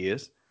Anthony think he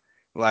is?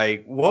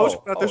 Like, Woj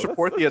put out this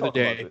let's report the other talk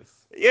about day.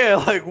 this. Yeah,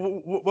 like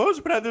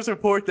Woj put out this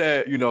report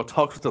that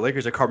talks with the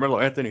Lakers that Carmelo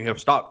Anthony have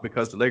stopped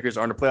because the Lakers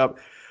aren't a playoff.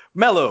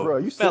 Bro,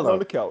 you sitting on Melo.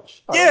 the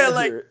couch. I don't Yeah, want to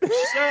like hear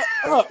shut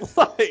up.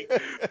 Like,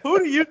 who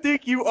do you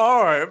think you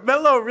are?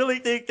 Melo really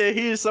think that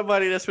he is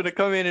somebody that's gonna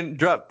come in and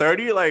drop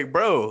 30? Like,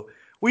 bro,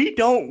 we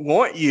don't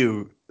want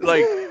you.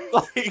 Like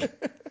it.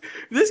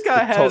 this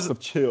The guy talks has have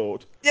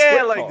chilled.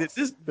 yeah, What like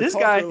talks? The this talks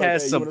guy are like,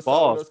 has hey, you some want to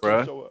sign with balls, us? Come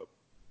bro. show up.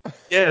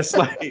 Yes,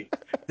 like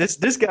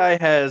this guy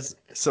has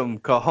some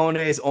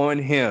cojones on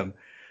him.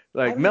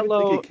 I Like don't even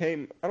think it Melo,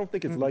 came. I don't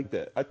think it's mm, like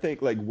that. I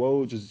think like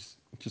Woj is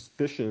just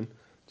fishing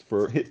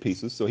for hit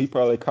pieces. So he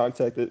probably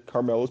contacted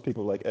Carmelo's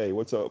people like, hey,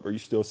 what's up? Are you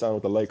still signed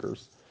with the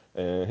Lakers?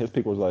 And his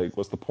people was like,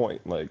 what's the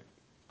point? Like,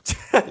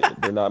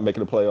 they're not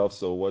making the playoffs,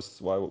 so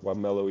why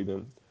Melo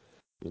even?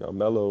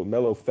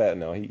 Melo fat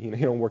now. He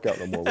don't work out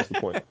no more. What's the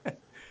point?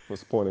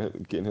 What's the point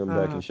of getting him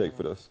back in uh, shape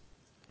for this?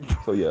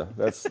 So yeah,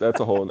 that's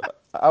a whole.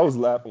 I was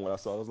laughing when I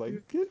saw it. I was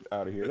like, get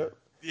out of here.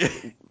 yeah,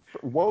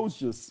 Woe's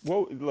just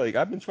like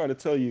I've been trying to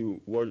tell you.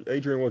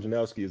 Adrian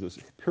Wojnarowski is a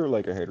pure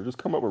Laker hater. Just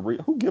come up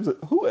with who gives it?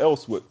 Who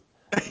else would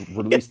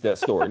release that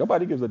story?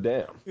 Nobody gives a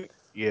damn.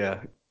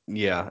 yeah,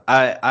 yeah.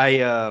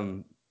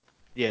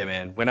 Yeah,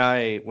 man. When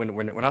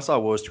I saw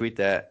Wolves tweet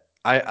that,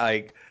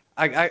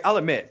 I'll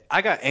admit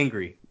I got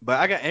angry, but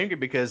I got angry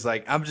because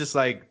like I'm just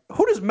like,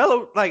 who does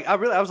Melo like? I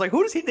was like,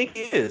 who does he think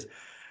he is?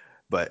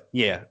 But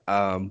yeah,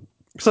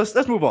 so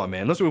let's move on,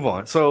 man. Let's move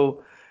on.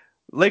 So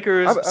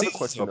Lakers I have a season's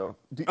question over. though.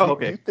 Oh,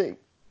 Do okay. you think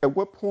at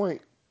what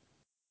point?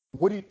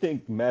 What do you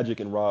think Magic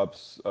and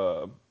Rob's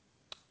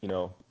you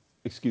know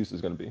excuse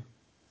is going to be?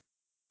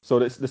 So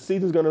the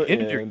season's gonna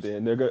end, Injuries.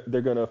 and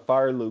they're gonna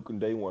fire Luke on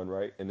day one,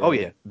 right? And Oh then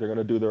yeah. they're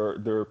gonna do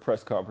their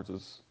press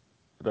conferences.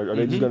 Are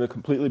they just hmm gonna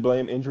completely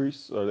blame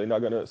injuries? Are they not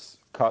gonna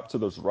cop to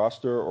this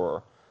roster,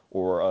 or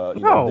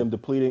them No.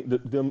 depleting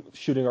them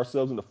shooting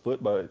ourselves in the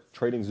foot by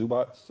trading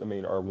Zubats? I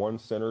mean, our one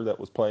center that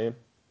was playing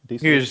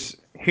decently.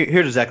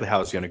 Here's exactly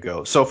how it's gonna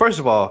go. So first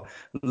of all,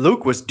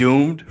 Luke was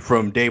doomed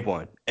from day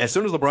one. As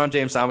soon as LeBron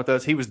James signed with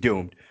us, he was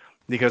doomed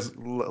because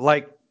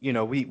like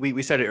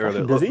we said it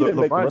earlier. Actually, does he even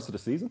make the LeBron, rest of the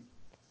season?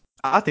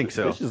 I think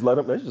so. They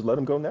should just let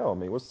him go now. I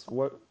mean,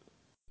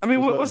 I mean,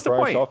 just let what's the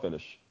Brian point? Shaw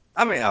finish.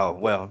 I mean, oh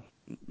well,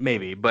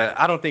 maybe, but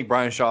I don't think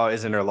Brian Shaw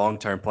is in their long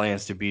term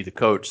plans to be the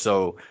coach.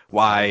 So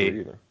I don't why,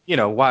 agree either.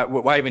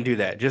 why even do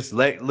that? Just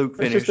let Luke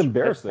It's just finish.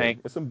 Let embarrassing.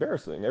 Tank. It's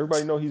embarrassing.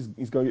 Everybody know he's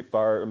gonna get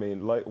fired. I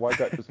mean, like why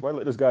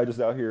let this guy just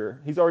out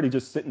here? He's already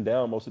just sitting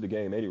down most of the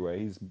game anyway.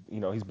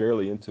 He's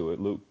barely into it,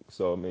 Luke.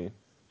 So I mean,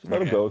 just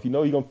let him Yeah, go. If you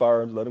know you're gonna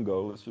fire him, let him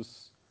go. Let's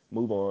just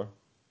move on.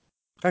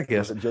 I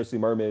Or guess. the Jersey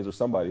Mermaids or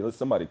somebody. Let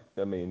somebody.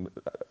 I mean,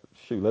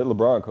 shoot, let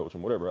LeBron coach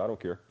him. Whatever. I don't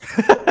care.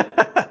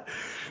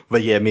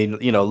 But yeah, I mean,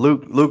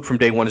 Luke from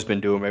day one has been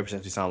doing ever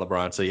since he signed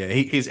LeBron. So yeah,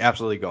 he's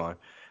absolutely gone.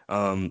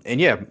 And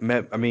yeah,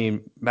 I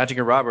mean, Magic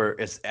and Robert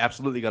is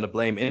absolutely going to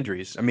blame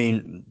injuries. I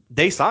mean,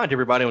 they signed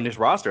everybody on this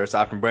roster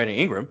aside from Brandon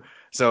Ingram,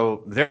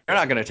 so they're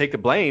not going to take the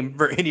blame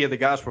for any of the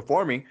guys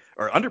performing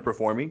or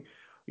underperforming.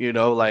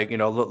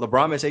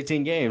 LeBron missed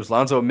 18 games.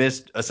 Lonzo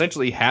missed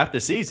essentially half the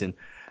season.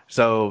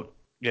 So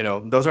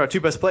those are our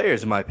two best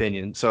players in my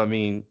opinion. So I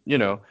mean,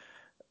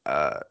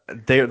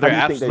 How they're do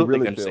you think they absolutely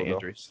really going to say feel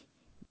though? injuries.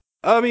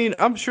 I mean,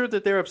 I'm sure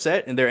that they're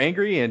upset and they're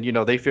angry, and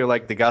they feel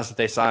like the guys that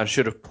they signed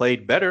should have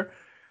played better,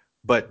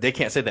 but they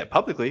can't say that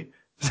publicly.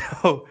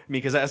 So,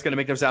 because that's going to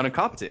make them sound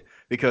incompetent.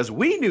 Because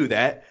we knew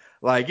that,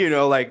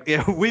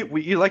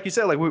 we like you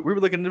said, like we were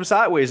looking at them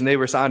sideways, and they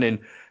were signing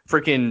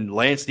freaking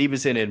Lance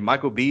Stevenson and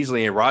Michael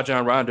Beasley and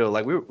Rajon Rondo.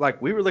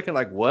 We were looking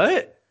like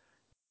what?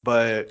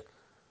 But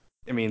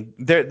I mean,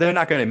 they're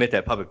not going to admit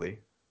that publicly.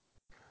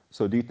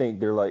 So do you think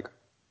they're like?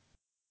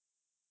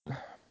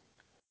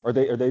 Are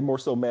they more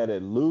so mad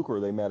at Luke, or are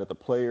they mad at the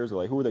players, or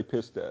like who are they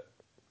pissed at?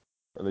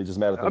 Are they just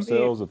mad at I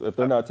mean, themselves if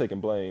they're not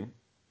taking blame?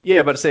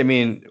 yeah, but to say, I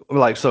mean,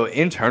 like, so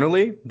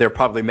internally, they're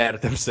probably mad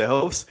at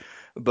themselves,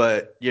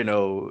 but,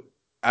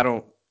 I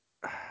don't,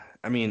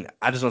 I mean,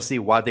 I just don't see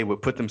why they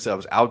would put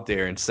themselves out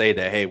there and say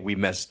that, hey, we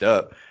messed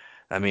up.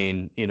 I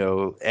mean,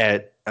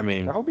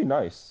 That would be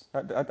nice.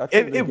 I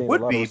think they it gain a would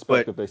lot of be,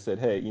 respect but if they said,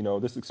 "Hey,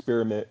 this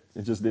experiment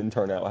it just didn't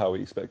turn out how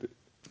we expected."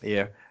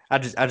 yeah, I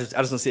just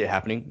don't see it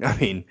happening. I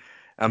mean,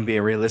 I'm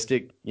being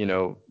realistic.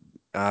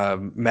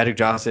 Magic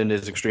Johnson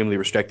is extremely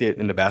respected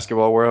in the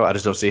basketball world. I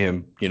just don't see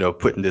him,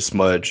 putting this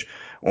smudge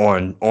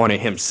on it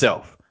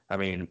himself. I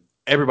mean,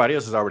 everybody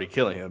else is already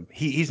killing him.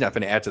 He's not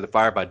going to add to the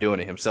fire by doing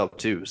it himself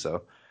too.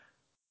 So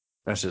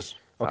that's just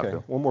how I Okay,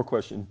 feel. one more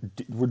question.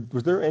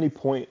 Was there any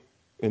point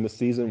in the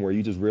season where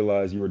you just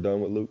realized you were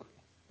done with Luke,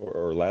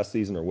 or last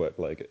season, or what?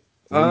 Like,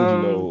 when did you Um,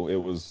 know it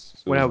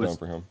when I was done was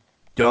for him?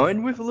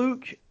 done with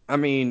Luke, I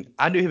mean,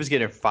 I knew he was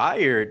getting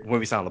fired when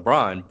we signed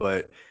LeBron,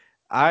 but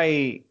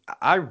I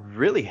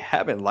really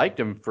haven't liked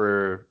him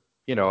for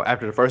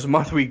after the first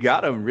month we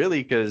got him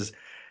really because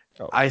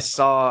Oh, I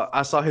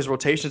saw his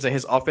rotations and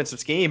his offensive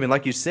scheme, and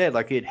like you said,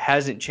 like it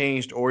hasn't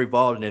changed or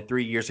evolved in the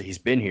 3 years that he's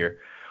been here.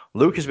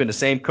 Luke has been the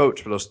same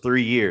coach for those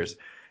 3 years,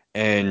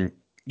 and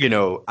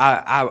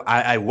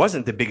I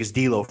wasn't the biggest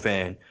D'Lo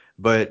fan,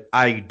 but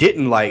I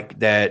didn't like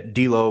that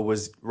D'Lo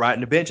was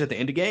riding the bench at the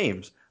end of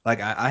games.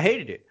 Like I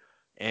hated it.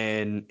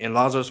 And in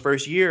Lonzo's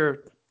first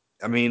year,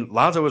 I mean,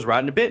 Lonzo was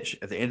riding the bench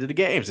at the end of the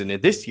games, and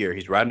then this year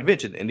he's riding the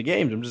bench at the end of the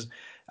games.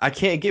 I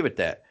can't give it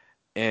that.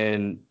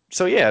 And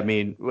so, yeah, I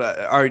mean,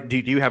 do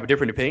you have a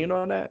different opinion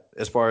on that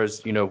as far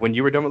as when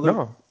you were done with Luke?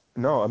 No,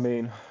 no. I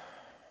mean,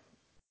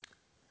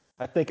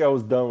 I think I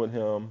was done with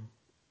him.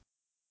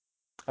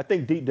 I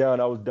think deep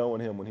down I was done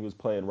with him when he was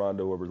playing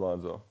Rondo over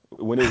Lonzo.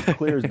 When it was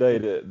clear as day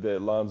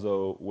that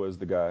Lonzo was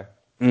the guy.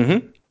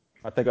 Mm-hmm.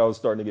 I think I was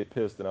starting to get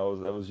pissed, and I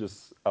was,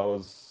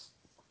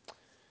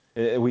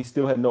 and we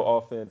still had no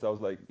offense. I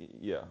was like,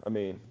 yeah, I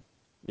mean,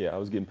 yeah, I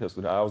was getting pissed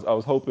with him. I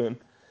was hoping,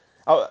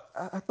 I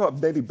thought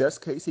maybe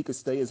best case he could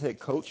stay as head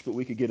coach, but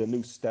we could get a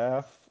new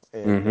staff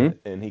Mm-hmm.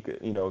 and he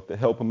could, to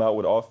help him out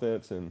with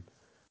offense and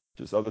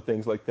just other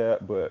things like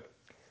that. But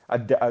I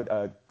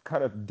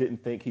kind of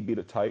didn't think he'd be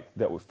the type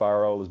that would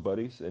fire all his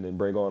buddies and then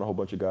bring on a whole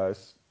bunch of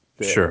guys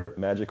that Sure.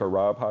 Magic or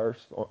Rob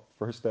hires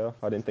for his staff.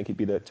 I didn't think he'd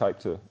be that type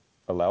to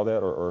allow that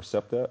or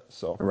accept that.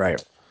 So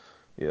Right.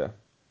 yeah.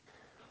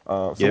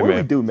 So Yeah, what do we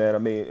man. do, man? I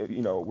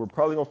mean, we're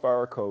probably gonna fire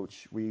our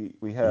coach. We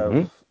have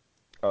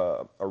Mm-hmm.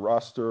 a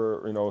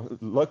roster.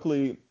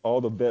 Luckily all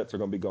the vets are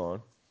gonna be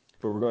gone,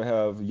 but we're gonna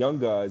have young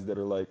guys that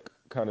are like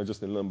kind of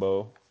just in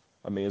limbo.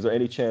 I mean, is there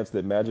any chance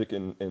that Magic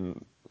and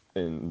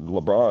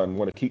LeBron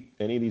want to keep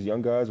any of these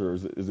young guys, or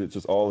is it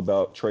just all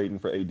about trading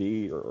for AD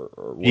or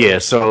what? Yeah.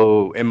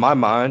 So in my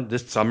mind,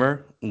 this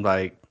summer,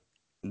 like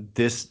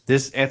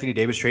this Anthony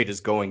Davis trade is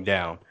going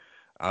down.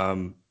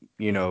 Um,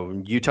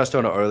 you touched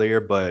on it earlier,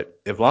 but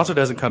if Lonzo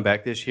doesn't come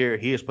back this year,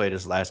 he has played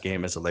his last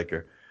game as a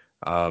Laker.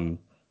 Um,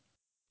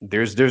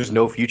 there's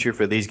no future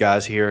for these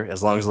guys here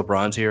as long as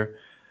LeBron's here.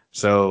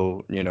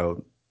 So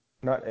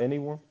Not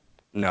anyone.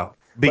 no, Like,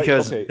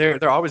 because okay,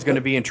 they're always going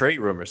to let be in trade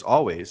rumors,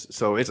 always.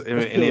 So it's let's and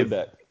peel it if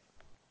back.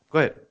 go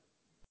ahead.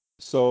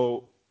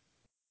 So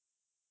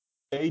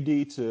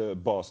AD to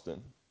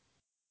Boston.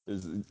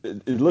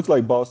 It looks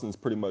like Boston's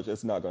pretty much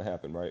it's not going to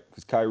happen, right?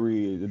 Because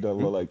Kyrie, it doesn't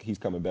Hmm? look like he's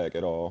coming back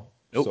at all.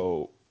 Nope,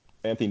 So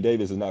Anthony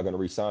Davis is not going to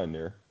re-sign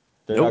there.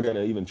 They're not nope, going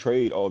to even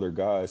trade all their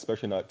guys,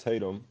 especially not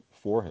Tatum,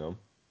 for him.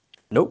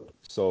 nope.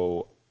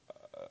 So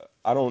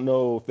I don't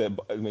know if that.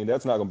 I mean,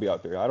 that's not going to be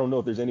out there. I don't know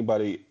if there's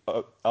anybody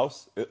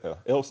else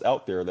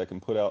out there that can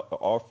put out an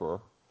offer.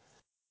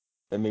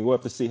 I mean, we'll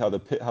have to see how the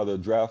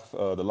draft,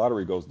 the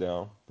lottery goes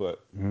down. But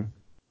Mhm.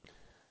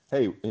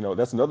 hey,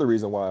 that's another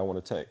reason why I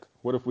want to tank.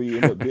 What if we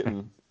end up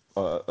getting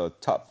a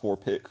top four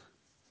pick?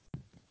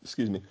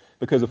 Excuse me.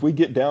 Because if we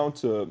get down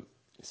to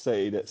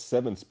say that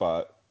seven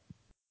spot,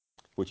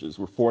 which is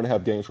we're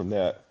 4.5 games from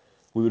that,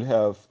 we would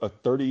have a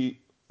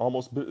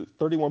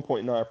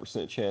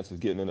 31.9% chance of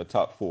getting in the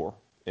top four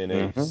and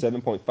a Mhm.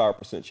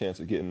 7.5% chance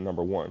of getting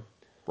number one.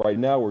 Right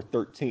now we're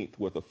 13th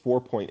with a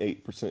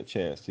 4.8%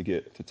 chance to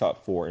get to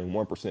top four and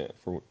 1%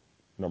 for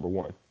number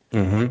one.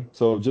 Mhm.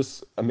 So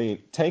just, I mean,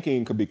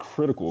 tanking could be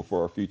critical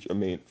for our future. I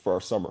mean, for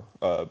our summer,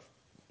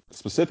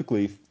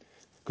 specifically,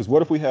 because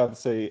what if we have,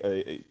 say,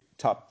 a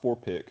top four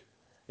pick,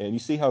 and you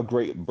see how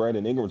great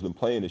Brandon Ingram's been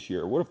playing this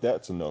year? What if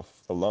that's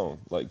enough alone?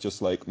 Like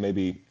just like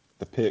maybe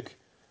the pick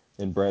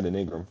in Brandon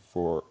Ingram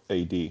for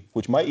AD,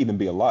 which might even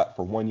be a lot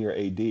for 1 year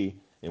AD,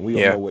 and we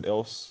don't Yeah. know what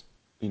else,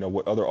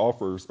 what other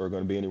offers are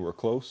going to be anywhere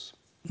close.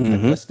 I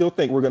Mhm. still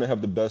think we're going to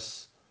have the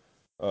best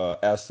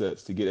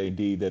assets to get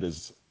AD that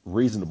is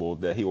reasonable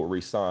that he will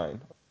re-sign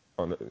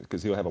on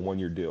because he'll have a 1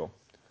 year deal.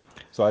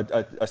 So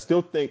I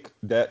still think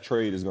that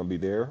trade is going to be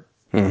there,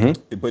 Mhm.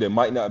 but it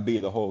might not be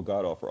the whole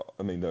God offer.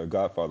 I mean, the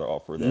Godfather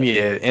offer that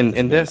Yeah, and has and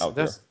been that's out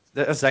there. that's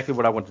that's exactly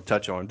what I want to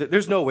touch on.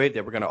 There's no way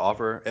that we're going to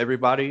offer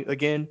everybody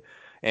again,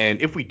 and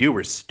if we do,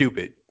 we're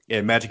stupid.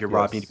 And Magic and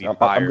Rob need to Yes, be I'm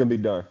fired. going to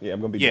be done. Yeah, I'm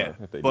going to be Yeah, done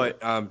if they do that.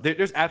 but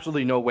there's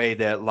absolutely no way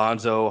that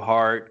Lonzo,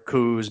 Hart,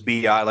 Kuz,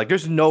 Bi, like,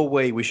 there's no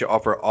way we should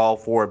offer all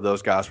four of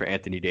those guys for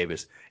Anthony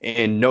Davis.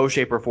 In no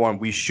shape or form,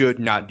 we should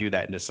not do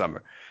that in the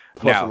summer.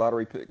 Plus a Now,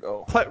 lottery pick.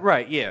 Oh,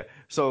 right, yeah.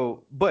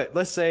 So, but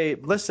let's say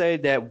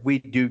that we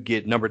do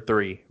get number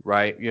three,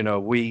 right?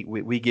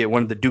 We get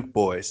one of the Duke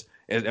boys.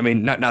 I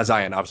mean, not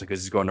Zion, obviously,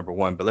 because he's going number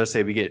one. But let's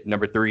say we get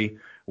number three.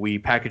 We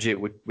package it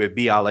with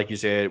Bi, like you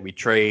said. We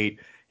trade,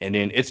 and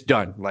then it's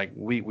done. Like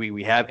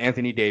we have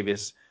Anthony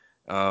Davis.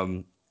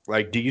 Um,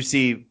 like, do you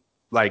see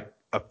like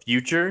a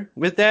future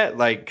with that?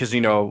 Like, because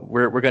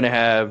we're gonna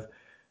have,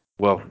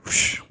 well,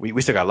 we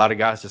still got a lot of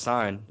guys to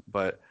sign,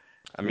 but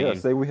I yeah. mean,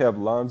 Say we have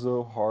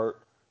Lonzo,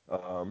 Hart,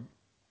 I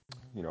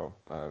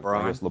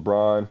Braun. guess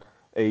LeBron,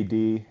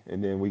 AD,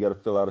 and then we got to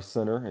fill out a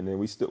center, and then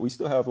we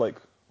still have like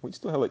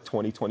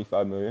 20,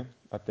 25 million,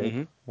 I think.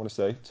 Mm-hmm. I want to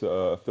say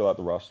to fill out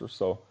the roster.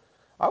 So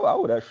I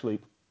would actually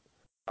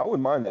I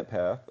wouldn't mind that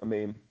path. I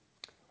mean,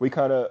 we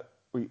kind of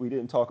we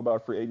didn't talk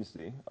about free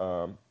agency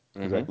because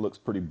that Mm-hmm. looks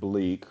pretty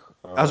bleak.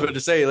 I was about to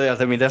say, Leah,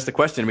 I mean, that's the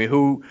question. I mean,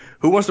 who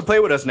wants to play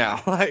with us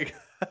now? Like,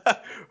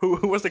 who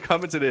wants to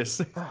come into this?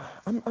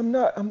 I'm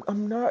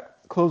not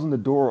closing the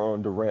door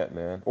on Durant,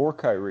 man, or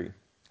Kyrie.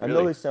 I know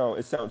Really?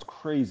 it sounds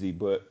crazy,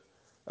 but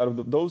out of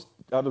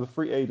the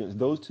free agents,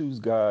 those two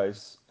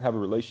guys have a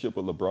relationship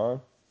with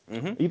LeBron.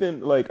 Mm-hmm.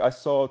 Even like I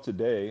saw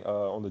today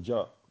on the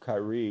jump,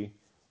 Kyrie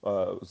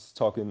was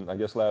talking, I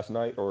guess last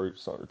night or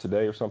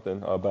today or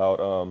something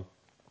about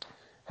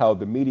how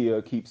the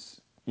media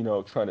keeps,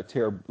 trying to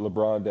tear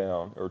LeBron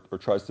down or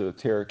tries to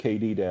tear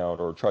KD down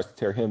or tries to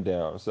tear him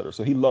down, et cetera.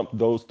 So he lumped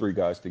those three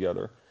guys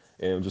together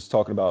and just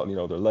talking about,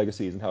 their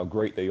legacies and how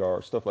great they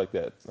are, stuff like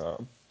that.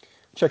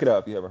 Check it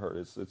out if you haven't heard.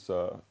 It's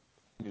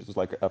just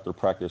like after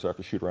practice or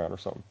after shoot around or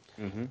something.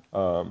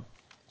 Mm-hmm.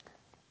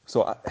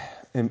 So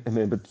and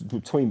then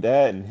between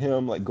that and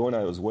him like going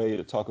out of his way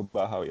to talk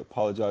about how he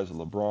apologized to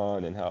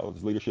LeBron and how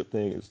his leadership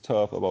thing is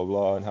tough, blah blah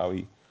blah, and how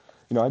he,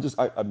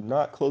 I'm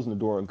not closing the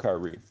door on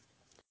Kyrie.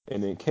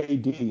 And then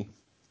KD,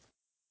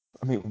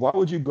 I mean, why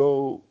would you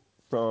go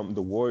from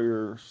the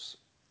Warriors,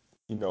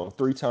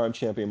 three-time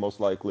champion most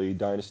likely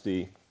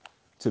dynasty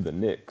to the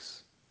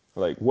Knicks?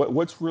 Like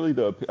what's really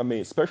I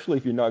mean, especially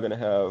if you're not going to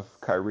have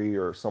Kyrie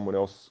or someone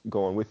else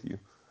going with you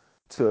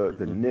to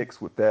the Mm-hmm. Knicks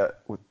with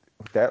that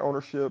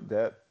ownership,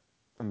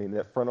 I mean,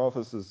 that front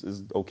office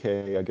is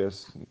okay, I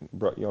guess.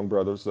 Young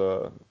brothers,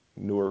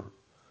 newer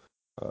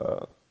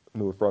uh,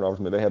 newer front office,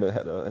 man, they haven't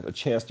had a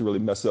chance to really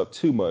mess up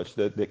too much.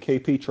 That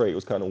KP trade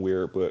was kind of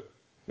weird, but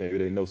maybe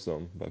they know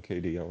something about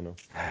KD. I don't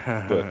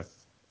know,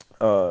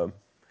 but um,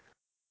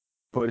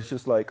 but it's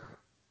just like,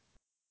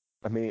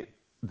 I mean,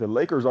 the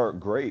Lakers aren't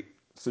great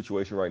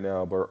situation right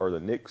now, but are the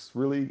Knicks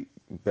really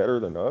better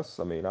than us?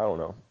 I mean, I don't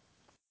know.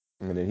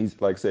 And then he's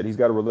like I said, he's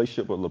got a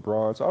relationship with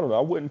LeBron, so I don't know.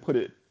 I wouldn't put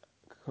it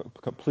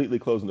completely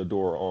closing the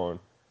door on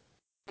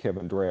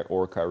Kevin Durant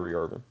or Kyrie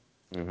Irving,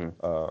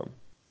 Mm-hmm. um,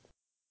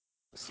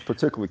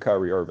 particularly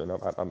Kyrie Irving.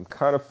 I'm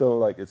kind of feeling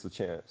like it's a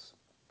chance.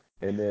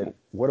 And then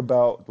what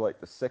about like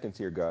the second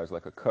tier guys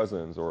like a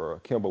Cousins or a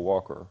Kemba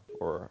Walker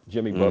or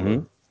Jimmy Butler?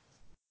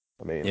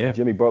 Mm-hmm. I mean, Yeah.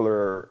 Jimmy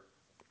Butler.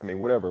 I mean,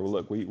 whatever. Well,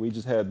 look, we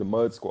just had the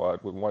Mud Squad.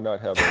 Why not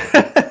have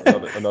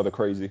another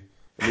crazy?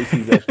 At least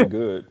he's actually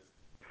good.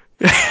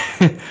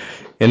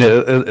 And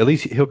at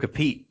least he'll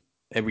compete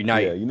every Yeah,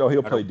 night. he'll I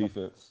don't. play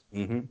defense.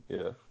 Mm-hmm.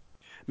 Yeah.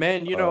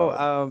 Man,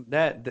 Uh,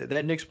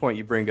 that next point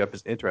you bring up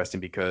is interesting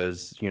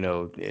because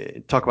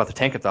talk about the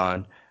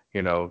tankathon.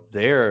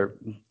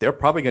 They're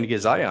probably going to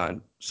get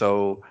Zion.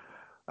 So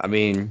I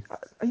mean,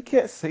 you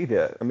can't say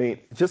that. I mean,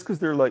 just because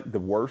they're like the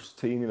worst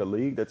team in the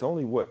league, that's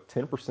only what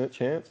 10%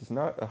 chance. It's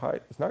not a high.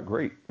 It's not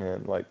great,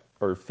 man. Like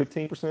or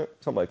 15%,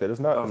 something like that. It's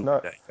not. It's something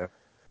like not. that.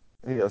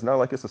 Yeah. Yeah, it's not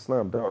like it's a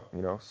slam dunk.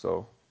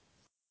 So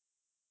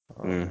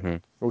Hmm.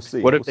 we'll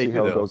see. What if We'll they see do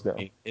how it though? goes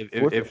down. If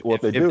Well, if if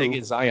if, they if they do,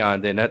 get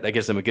Zion, then that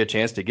gives them a good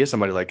chance to get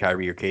somebody like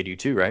Kyrie or KD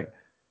too, right?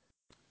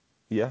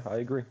 yeah, I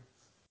agree.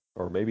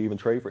 Or maybe even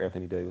trade for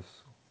Anthony Davis.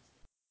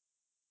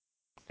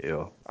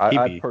 Yeah, he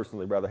I'd be.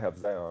 personally rather have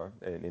Zion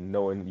and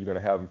knowing you're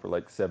going to have him for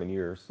like 7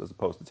 years as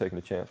opposed to taking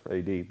a chance for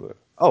AD. But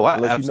Oh,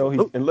 I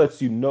absolutely.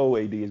 unless you know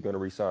AD is going to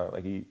resign,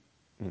 like you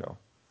know,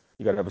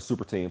 you got to have a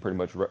super team pretty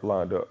much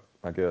lined up,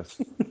 I guess.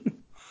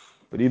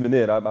 But even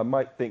then, I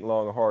might think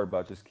long and hard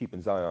about just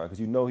keeping Zion because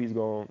he's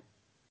going.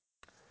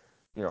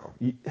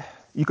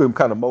 You can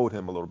kind of mold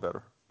him a little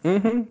better.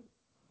 Hmm.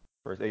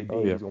 Whereas AD,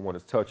 Oh yeah. he's gonna want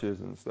his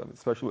touches and stuff,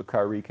 especially with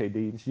Kyrie,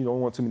 KD. You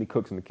don't want too many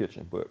cooks in the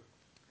kitchen, but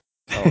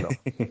I don't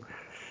know.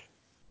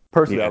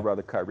 Personally, Yeah. I'd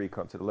rather Kyrie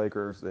come to the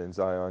Lakers than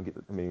Zion get.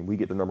 I mean, we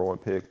get the number one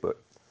pick,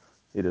 but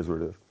it is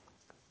what it is.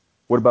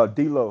 What about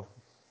D'Lo?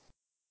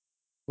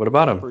 What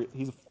about him?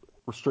 He's a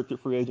restricted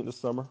free agent this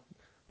summer.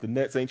 The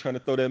Nets ain't trying to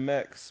throw that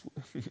max.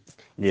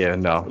 Yeah,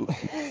 no.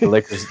 The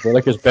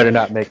Lakers better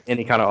not make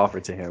any kind of offer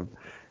to him.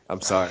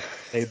 I'm sorry.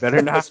 They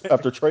better not.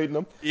 after trading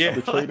him, Yeah,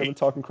 and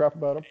talking crap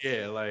about him.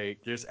 yeah, like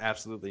there's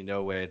absolutely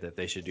no way that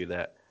they should do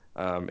that.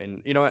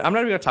 And you know what? I'm not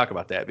even gonna talk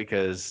about that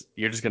because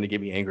you're just gonna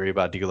get me angry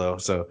about D'Lo.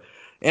 So,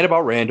 and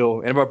about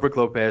Randall, and about Brook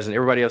Lopez, and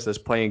everybody else that's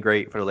playing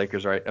great for the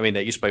Lakers, right? I mean,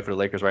 that used to play for the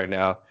Lakers right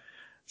now.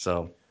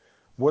 So,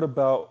 What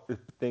about if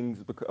things?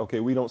 Okay,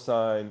 we don't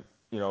sign,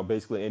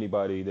 basically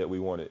anybody that we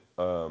wanted.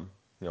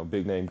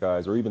 Big name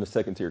guys or even the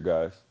second tier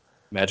guys.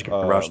 Magic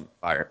and Rush Um,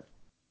 fire.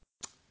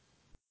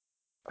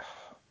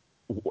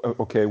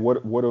 okay,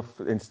 what if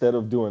instead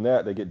of doing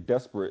that, they get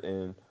desperate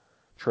and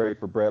trade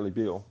for Bradley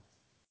Beal?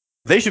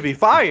 They should be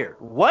fired.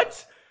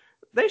 What?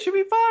 They should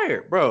be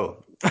fired,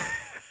 bro.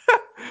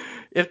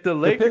 If the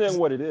Depending on Lakers,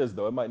 what it is,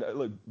 though, it might not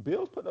look.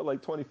 Beal's putting up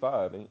like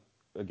 25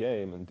 a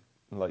game and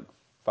like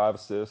 5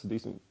 assists,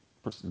 decent,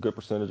 good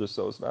percentages.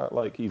 So it's not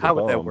like he's a how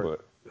would that bum, work?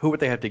 but Who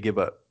would they have to give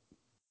up?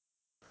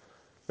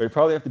 they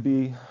probably have to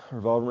be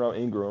revolving around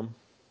Ingram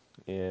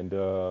and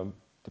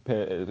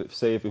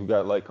say if we've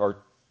got like our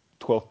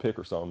 12th pick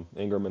or something,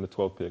 Ingram in the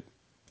 12th pick.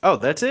 Oh,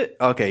 that's it?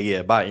 Okay,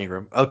 yeah, by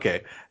Ingram.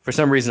 Okay. For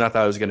some reason, I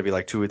thought it was going to be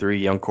like two or three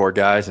young core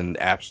guys, and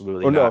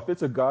absolutely Oh no, not. if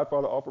it's a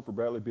Godfather offer for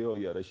Bradley Beal,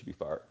 yeah, they should be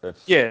fired.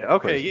 That's Yeah,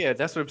 okay, crazy. yeah,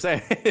 that's what I'm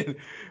saying.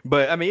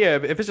 But I mean, yeah,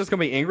 if it's just going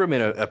to be Ingram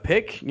and a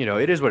pick,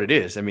 it is what it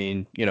is. I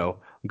mean,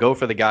 go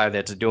for the guy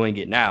that's doing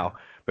it now.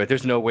 But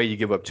there's no way you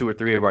give up two or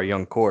three of our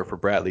young core for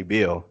Bradley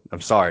Beal.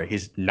 I'm sorry,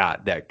 he's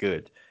not that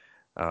good.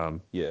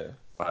 Um, Yeah.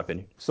 my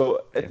opinion.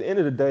 So at Yeah. the end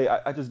of the day,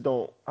 I just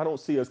don't. I don't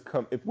see us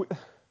come. If we,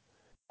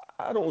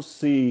 I don't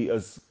see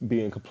us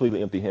being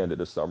completely empty-handed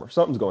this summer.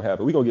 Something's gonna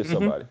happen. We're gonna get Hmm.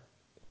 somebody.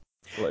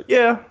 Like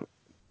Yeah.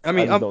 I I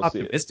mean, just I'm don't see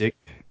it. optimistic.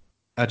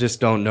 I just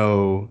don't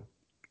know.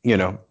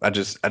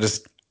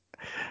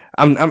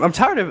 I'm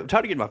tired of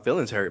getting my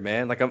feelings hurt,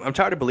 man. Like I'm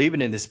tired of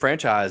believing in this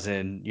franchise,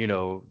 and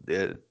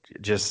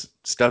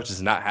just stuff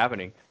just not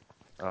happening.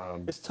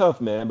 Um, It's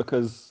tough, man,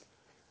 because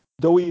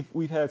though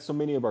we've had so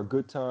many of our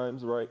good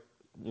times, right?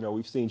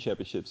 We've seen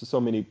championships. So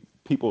many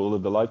people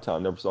lived a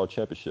lifetime never saw a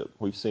championship.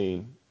 We've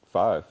seen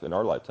five in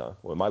our lifetime,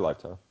 or in my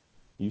lifetime.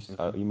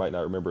 mhm, You might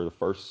not remember the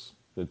first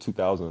in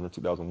 2000 or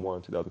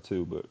 2001,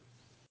 2002, but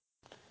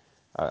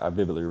I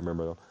vividly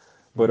remember them.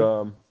 But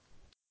mhm.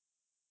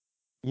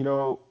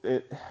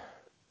 it.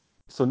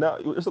 So now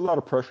there's a lot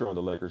of pressure on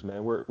the Lakers,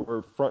 man.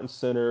 We're front and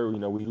center.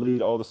 We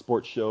lead all the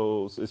sports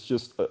shows. It's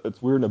just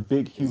we're in a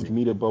big, huge Easy.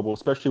 media bubble,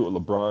 especially with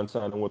LeBron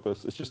signing with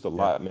us. It's just a Yeah.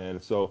 lot,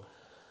 man. So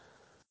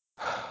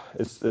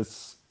it's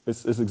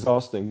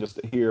exhausting just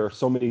to hear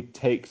so many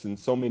takes and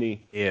so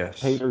many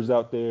Yes. haters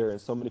out there and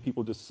so many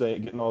people just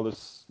saying all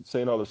this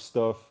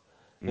stuff,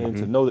 and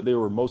to Hmm. know that they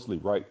were mostly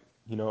right.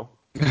 You know,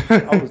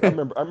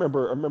 I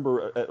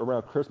remember at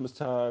around Christmas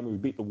time we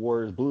beat the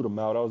Warriors, blew them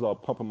out. I was all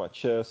pumping my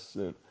chest,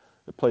 and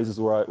the places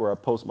where I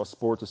post my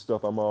sports and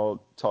stuff, I'm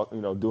all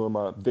talking, doing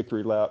my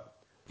victory lap.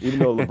 Even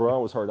though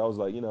LeBron was hurt, I was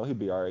like, he'll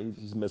be all right.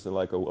 He's missing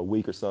like a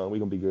week or something. We're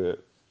gonna be good.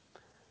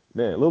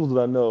 Man, little did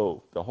I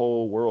know the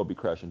whole world be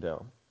crashing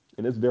down,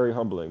 and it's very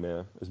humbling,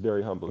 man. It's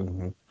very humbling.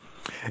 Hmm.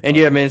 And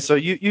yeah, man. Um, So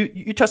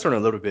you touched on it a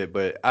little bit,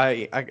 but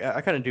I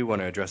kind of do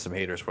want to address some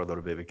haters for a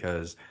little bit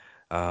because,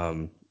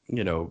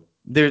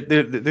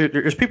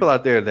 there's people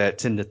out there that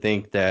tend to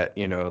think that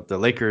the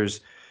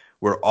Lakers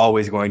were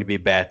always going to be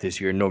bad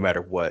this year, no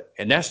matter what,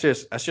 and that's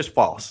just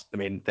false. I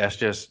mean, that's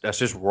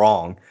just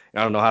wrong.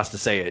 I don't know how else to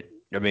say it.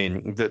 I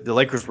mean, the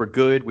Lakers were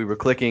good, we were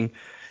clicking,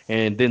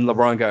 and then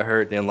LeBron got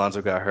hurt, then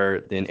Lonzo got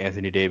hurt, then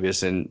Anthony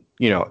Davis, and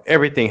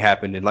everything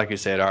happened. And like you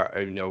said,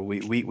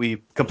 we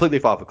completely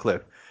fell off a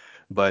cliff.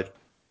 But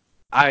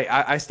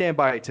I stand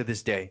by it to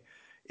this day.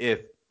 If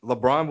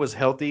LeBron was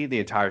healthy the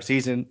entire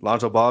season,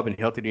 Lonzo Ball been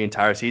healthy the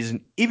entire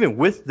season, even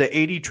with the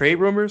 80 trade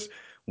rumors,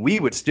 we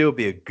would still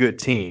be a good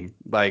team.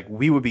 Like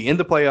we would be in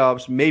the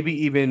playoffs, maybe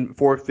even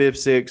fourth, fifth,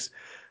 sixth,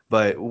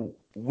 but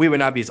we would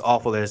not be as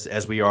awful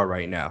as we are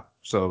right now.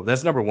 So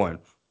that's number one.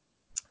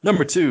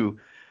 Number two,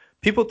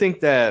 people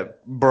think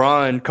that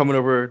Braun coming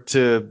over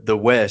to the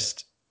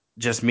West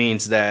just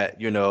means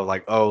that,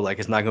 like, oh, like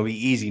it's not going to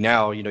be easy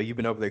now. You've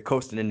been over there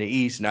coasting in the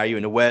East. Now you're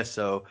in the West.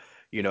 So,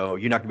 you're not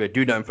going to be able to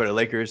do nothing for the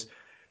Lakers.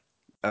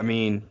 I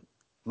mean,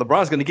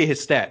 LeBron's going to get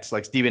his stats,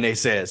 like Stephen A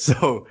says.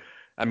 So,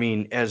 I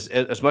mean, as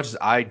much as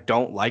I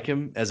don't like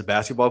him as a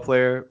basketball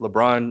player,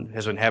 LeBron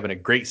has been having a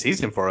great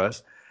season for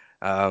us.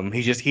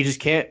 He just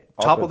can't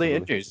topple the Offensively,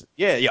 injuries.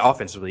 Yeah, yeah,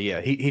 offensively,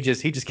 yeah. He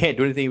just can't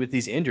do anything with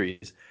these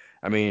injuries.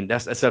 I mean,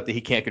 that's stuff that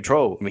he can't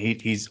control. I mean,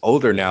 he's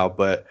older now,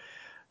 but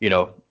you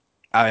know,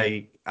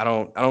 I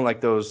don't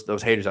like those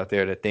haters out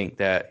there that think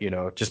that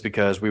just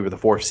because we were the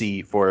fourth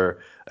seed for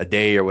a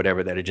day or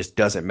whatever that it just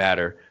doesn't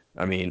matter.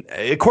 I mean,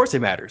 of course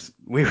it matters.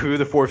 We were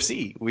the fourth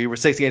seed. We were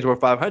 6 games over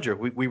 500.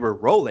 We were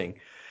rolling.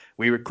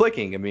 We were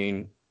clicking. I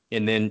mean,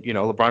 and then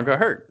LeBron got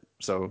hurt,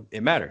 so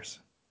it matters.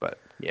 But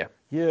yeah.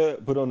 yeah.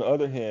 But on the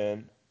other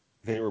hand,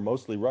 they were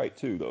mostly right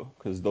too, though,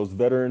 because those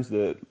veterans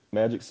that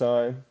Magic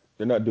signed,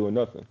 they're not doing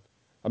nothing.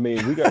 I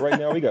mean, we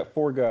got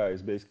four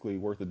guys basically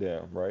worth a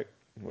damn, right?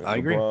 We have I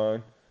agree.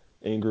 LeBron,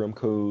 Ingram,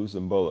 Kuz,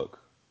 and Bullock.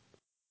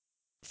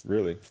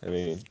 Really, I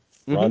mean,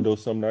 Hmm. Rondo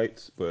some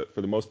nights, but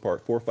for the most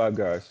part, four or five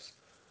guys.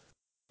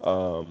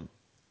 Um,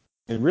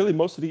 and really,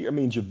 most of I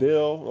mean,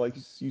 JaVale, like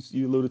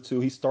you alluded to,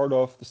 he started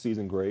off the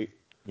season great.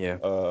 Yeah.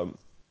 Um,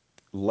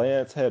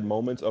 Lance had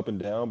moments up and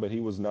down, but he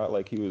was not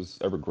like he was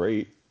ever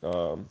great.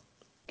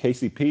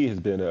 KCP has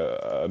been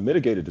a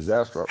mitigated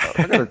disaster. I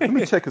gotta let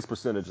me check his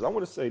percentages. I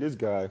want to say this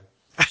guy,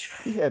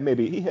 he had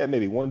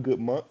maybe one good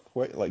month,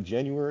 right? Like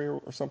January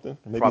or something. Or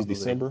maybe it's Probably.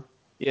 December.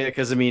 Yeah,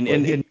 because I mean, But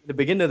in he, the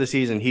beginning of the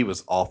season, he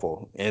was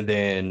awful, and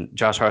then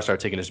Josh Hart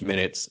started taking his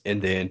minutes,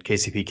 and then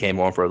KCP came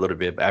on for a little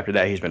bit. But after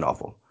that, he's been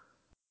awful.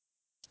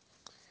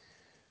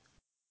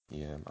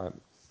 yeah,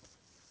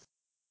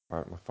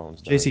 my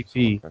phone's dying, so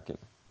JCP, I can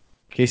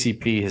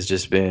KCP has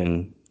just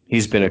been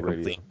he's listen been to a the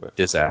radio. complete But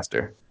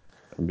disaster.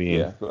 I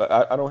yeah, mean,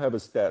 I don't have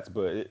his stats,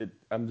 but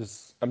I'm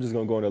just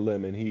gonna go on a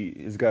limb, and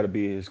it's got to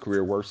be his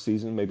career worst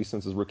season, maybe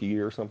since his rookie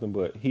year or something.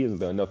 But he hasn't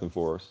done nothing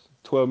for us.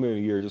 12 million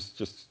a year,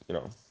 just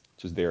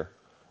there.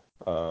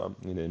 And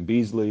then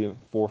Beasley,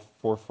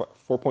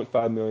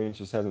 4.5 million,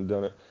 just hasn't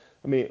done it.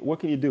 I mean, what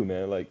can you do,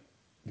 man? Like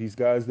these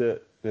guys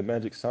that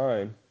Magic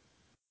signed,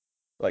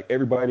 like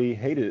everybody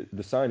hated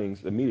the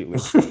signings immediately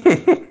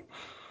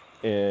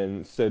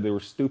and said they were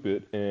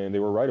stupid, and they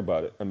were right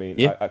about it. I mean,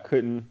 yeah, I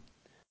couldn't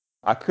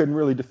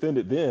really defend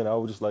it then. I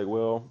was just like,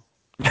 well,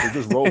 they're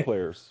just role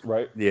players,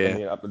 right? I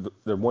yeah, mean,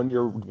 they're one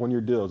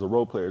year deals. They're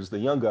role players. The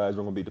young guys are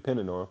going to be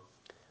dependent on.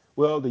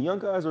 Well, the young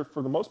guys are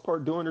for the most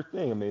part doing their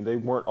thing. I mean, they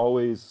weren't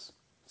always.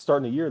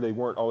 starting the year they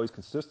weren't always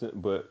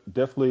consistent, but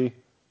definitely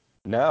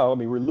now, I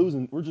mean, we're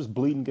losing. We're just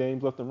bleeding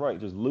games left and right,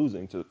 just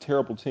losing to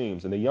terrible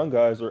teams. And the young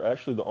guys are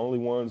actually the only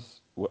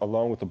ones,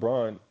 along with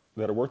LeBron,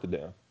 that are worth a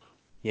damn.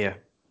 Yeah.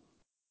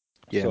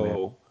 Yeah, man.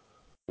 So,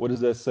 what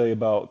does that say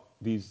about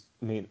these?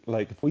 I mean,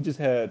 like, if we just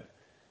had,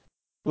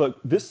 look,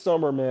 this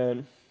summer,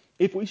 man,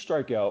 if we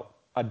strike out,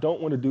 I don't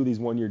want to do these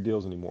 1 year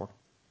deals anymore.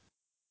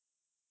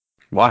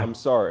 Why? I'm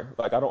sorry.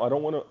 Like, I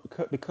don't want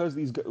to, because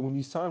when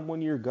you sign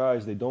 1 year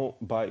guys, they don't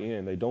buy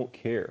in, they don't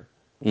care.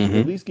 At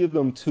Mm-hmm. least give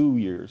them 2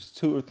 years,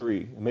 2 or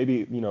 3,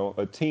 maybe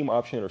a team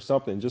option or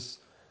something. Just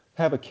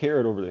have a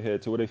carrot over their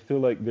head to where they feel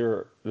like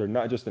they're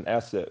not just an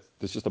asset.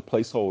 It's just a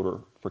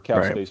placeholder for cap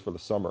Right. space for the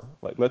summer.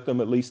 Like let them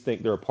at least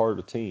think they're a part of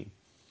the team.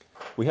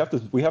 We have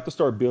to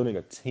start building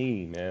a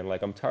team, man.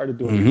 Like I'm tired of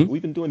doing these. Mm-hmm.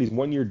 We've been doing these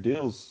 1 year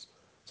deals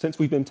since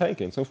we've been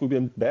tanking, since we've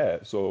been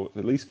bad. So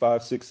at least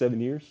 5, 6,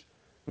 7 years.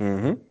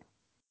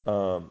 Mm-hmm.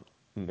 Um,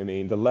 I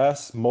mean, the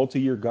last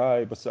multi-year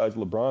guy besides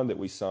LeBron that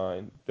we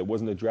signed that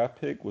wasn't a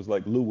draft pick was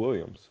like Lou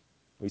Williams.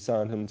 We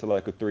signed him to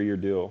like a 3 year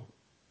deal,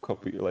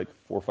 like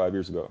 4 or 5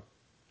 years ago.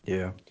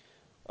 Yeah.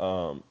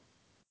 Um,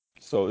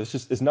 so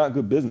it's not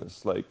good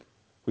business. Like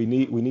we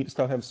need to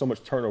stop having so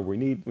much turnover. We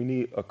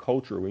need a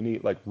culture. We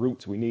need like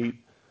roots. We need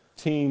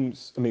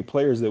teams. I mean,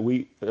 players that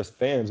we as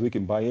fans we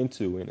can buy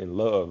into and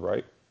love.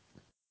 Right?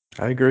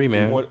 I agree, We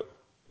man. want.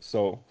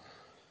 So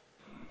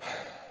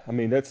I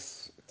mean,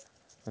 that's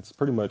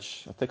pretty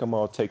much. I think I'm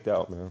all taked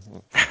out, man.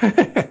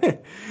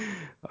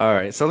 All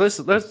right, so It's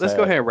let's go sad.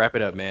 ahead and wrap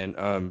it up, man.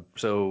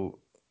 So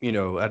I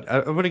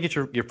want to get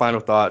your final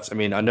thoughts. I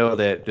mean, I know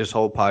that this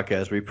whole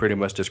podcast we pretty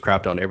much just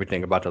crapped on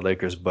everything about the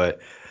Lakers, but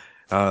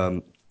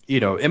um,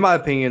 in my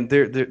opinion,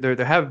 there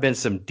have been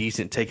some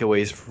decent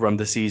takeaways from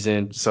the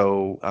season.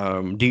 So,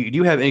 do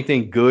you have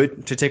anything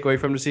good to take away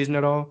from the season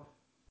at all?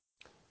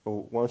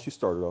 Well, why don't you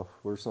start it off?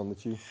 What are some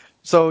that you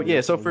So what are yeah,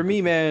 your, so what are for your me,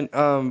 picks? man,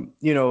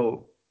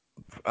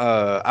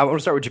 I want to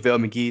start with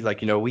JaVale McGee.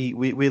 Like,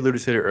 we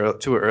alluded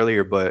to it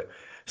earlier, but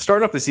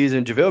starting off the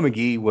season, JaVale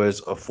McGee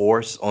was a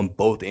force on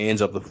both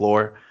ends of the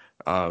floor.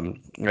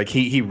 Like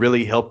he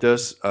really helped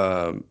us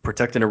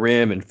protecting the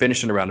rim and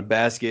finishing around the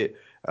basket.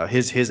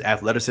 His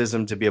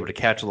athleticism to be able to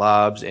catch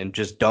lobs and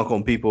just dunk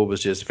on people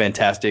was just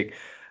fantastic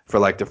for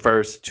like the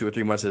first 2 or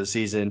 3 months of the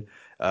season.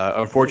 And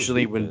his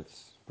Unfortunately, when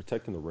defense,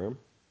 protecting the rim.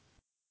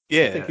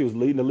 I think yeah, he was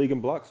leading the league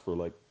in blocks for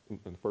like in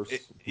the first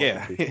month or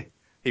Yeah, two.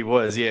 he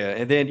was. Yeah,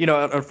 and then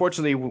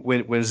unfortunately,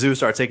 when Zoo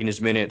started taking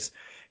his minutes,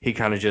 he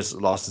kind of just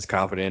lost his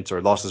confidence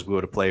or lost his will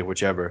to play,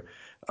 whichever.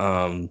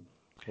 Um,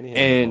 And he had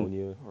and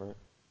pneumonia, right?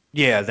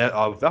 yeah, that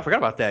I forgot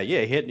about that. He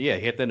had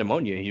the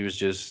pneumonia. He was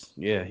just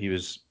he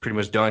was pretty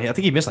much done. I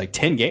think he missed like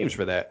 10 games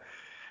for that.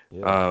 Yeah,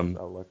 it's Um,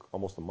 out like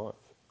almost a month.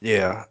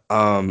 yeah.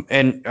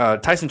 And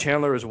Tyson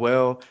Chandler as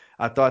well.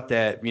 I thought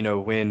that,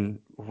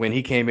 when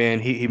he came in,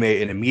 he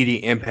made an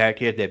immediate impact.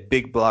 He had that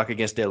big block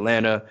against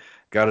Atlanta,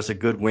 got us a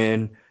good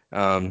win.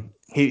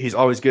 He's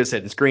always good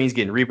setting screens,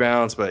 getting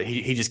rebounds, but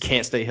he just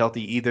can't stay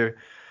healthy either.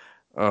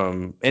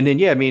 And then,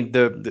 yeah, I mean,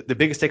 the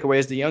biggest takeaway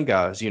is the young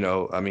guys.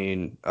 I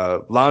mean,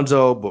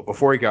 Lonzo, but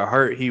before he got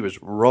hurt, he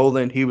was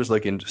rolling. He was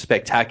looking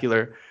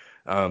spectacular.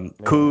 Man,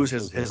 Kuz it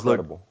was has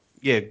looked, incredible.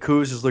 yeah,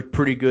 Kuz has looked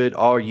pretty good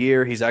all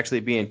year. He's actually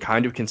being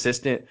kind of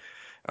consistent.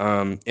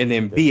 And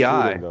then That shooting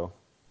Bi, though,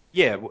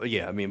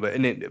 yeah, I mean, but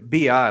and then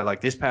Bi, like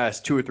this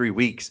past 2 or 3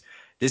 weeks,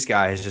 this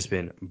guy has just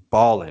been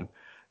balling.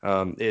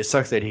 It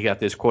sucks that he got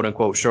this quote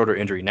unquote shoulder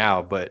injury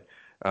now, but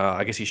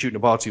I guess he's shooting the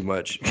ball too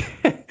much.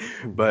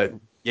 But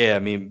yeah, I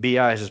mean, Bi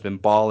has just been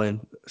balling.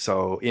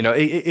 So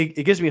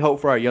it gives me hope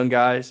for our young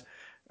guys.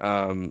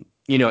 And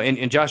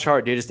Josh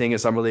Hart did his thing in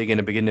summer league in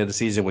the beginning of the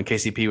season when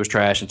KCP was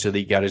trash until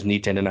he got his knee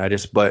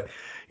tendonitis. But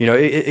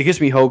it gives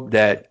me hope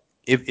that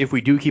if we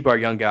do keep our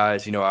young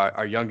guys,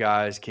 our young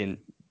guys can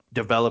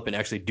develop and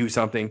actually do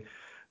something.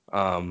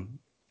 Um,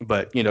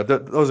 but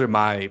those are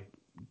my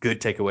good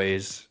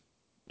takeaways.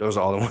 Those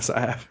are all the ones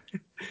I have.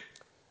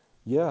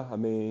 yeah. I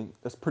mean,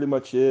 that's pretty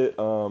much it.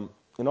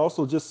 And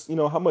also just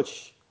how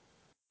much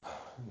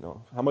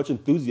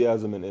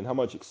enthusiasm and how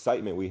much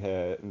excitement we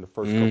had in the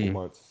first couple Mm.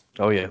 months.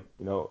 Oh yeah.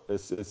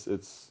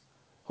 It's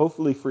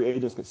hopefully free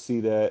agents can see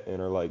that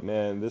and are like,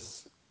 man,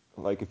 this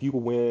like if you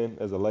can win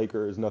as a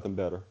Laker, is nothing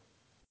better.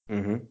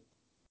 Hmm.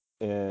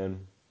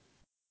 And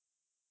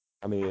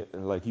I mean,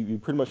 like you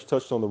pretty much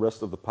touched on the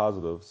rest of the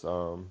positives. I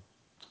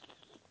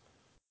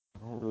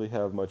don't really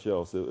have much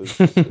else.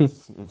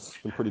 It's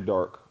been pretty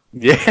dark.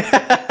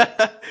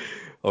 Yeah.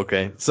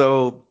 Okay.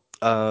 So,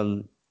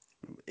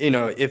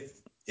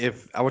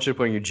 if I want you to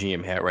put on your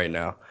GM hat right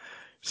now.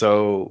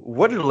 So,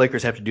 what do the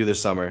Lakers have to do this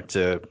summer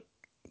to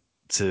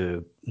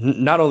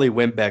not only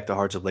win back the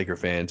hearts of Laker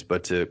fans,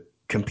 but to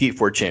compete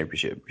for a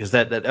championship? Because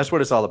that's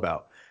what it's all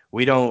about.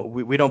 We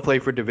don't play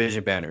for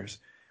division banners.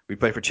 We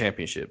play for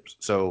championships.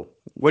 So,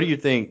 what do you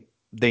think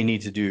they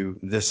need to do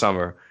this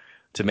summer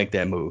to make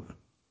that move?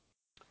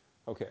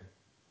 Okay,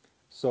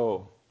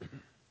 so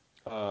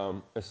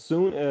as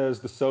soon as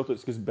the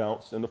Celtics gets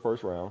bounced in the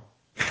first round,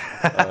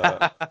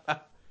 uh,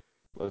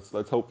 let's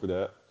hope for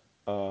that.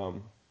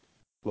 Um,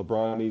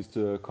 LeBron needs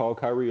to call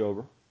Kyrie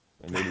over,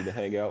 and they need to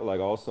hang out like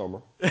all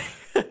summer.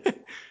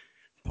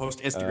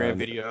 Post Instagram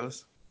And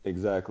videos.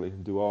 exactly,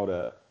 do all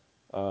that.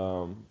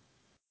 Um,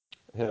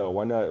 Hell,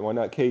 why not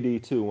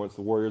KD too? Once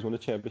the Warriors win the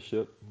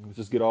championship, let's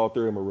just get all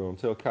three of them a room.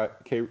 Tell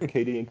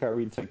KD and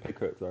Kyrie to take pay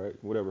cuts. All right,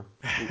 whatever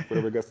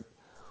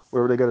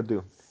they got to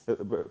do.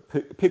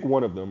 But pick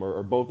one of them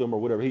or both of them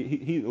or whatever.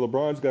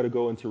 LeBron's got to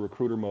go into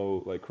recruiter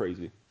mode like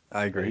crazy.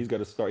 I Like agree. he's got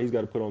to start. He's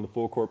got to put on the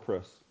full court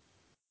press.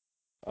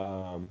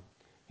 Um,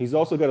 he's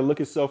also got to look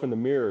himself in the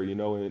mirror,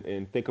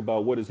 and think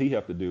about what does he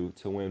have to do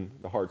to win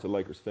the hearts of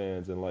Lakers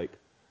fans, and like,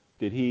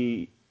 did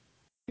he,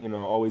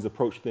 always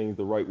approach things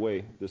the right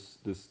way this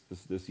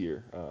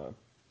year?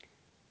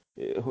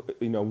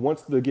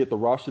 Once to get the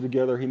roster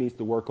together, he needs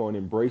to work on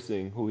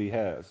embracing who he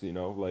has.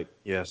 Like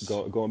Yes.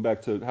 going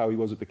back to how he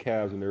was with the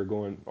Cavs, and they were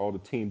going all the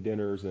team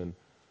dinners and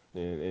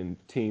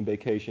team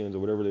vacations or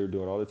whatever they were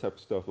doing, all that type of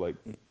stuff. Like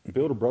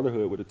build a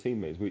brotherhood with the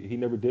teammates. He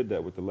never did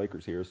that with the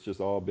Lakers here. It's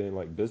just all been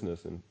like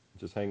business and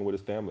just hanging with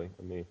his family.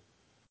 I mean,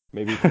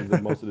 maybe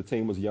because most of the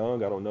team was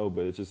young, I don't know,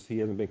 but it's just he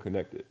hasn't been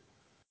connected.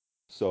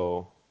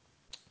 So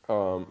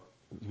um,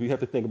 we have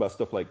to think about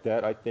stuff like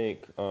that. I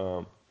think.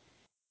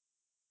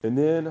 And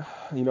then,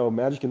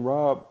 Magic and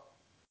Rob,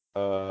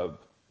 uh,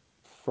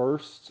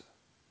 first,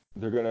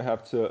 they're going to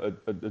have to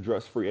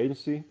address free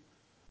agency.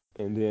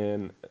 And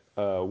then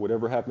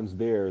whatever happens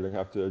there, they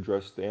have to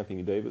address the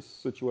Anthony Davis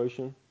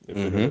situation, if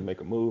they're going to Mm-hmm. make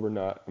a move or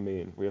not. I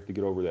mean, we have to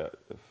get over that.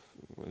 If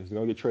he's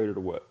going to get traded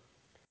or what.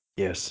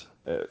 Yes.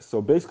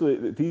 So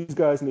basically, these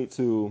guys need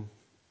to.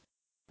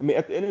 I mean,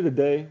 at the end of the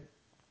day,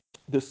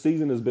 this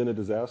season has been a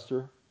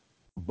disaster,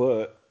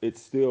 but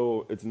it's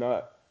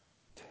not.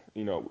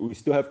 We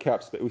still have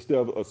cap space. We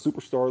still have a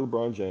superstar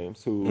LeBron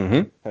James who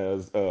Mm-hmm.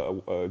 has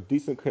a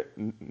decent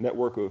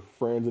network of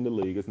friends in the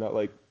league. It's not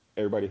like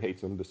everybody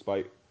hates him,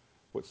 despite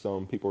what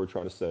some people are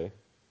trying to say.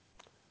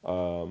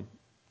 Um,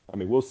 I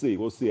mean, we'll see.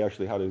 We'll see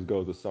actually how this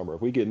goes this summer.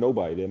 If we get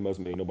nobody, that must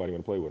mean nobody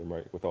want to play with him,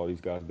 right? With all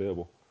these guys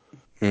available.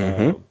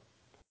 Mm-hmm. Um,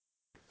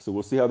 so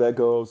we'll see how that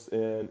goes.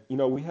 And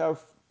we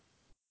have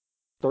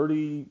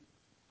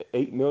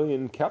 38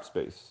 million cap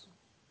space.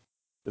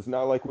 It's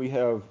not like we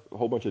have a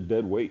whole bunch of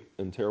dead weight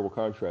and terrible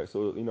contracts.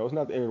 So, it's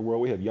not the end of the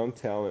world. We have young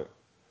talent.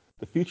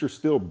 The future's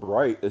still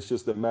bright. It's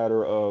just a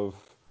matter of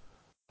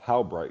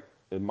how bright.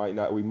 We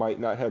might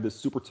not have this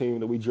super team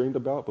that we dreamed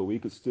about, but we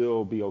could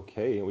still be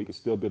okay and we could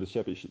still build a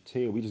championship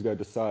team. We just got to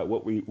decide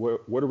what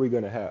are we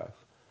going to have.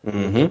 And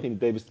the Mm-hmm. Anthony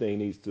Davis thing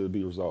needs to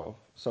be resolved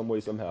some way,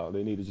 somehow.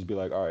 They need to just be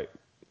like, all right,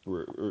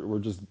 we're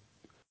just,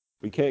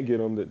 we can't get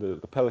them. The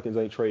Pelicans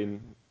ain't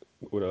trading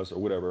with us or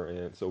whatever.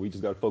 And so we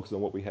just got to focus on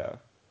what we have.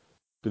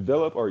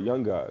 Develop our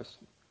young guys.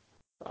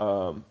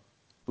 Um,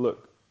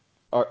 Look,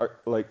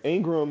 like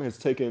Ingram has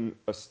taken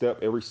a step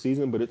every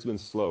season, but it's been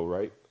slow,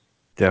 right?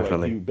 Like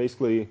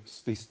Definitely.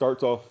 he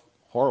starts off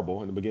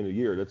horrible in the beginning of the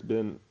year.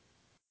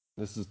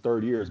 This is his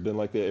third year. It's been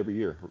like that every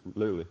year,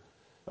 literally.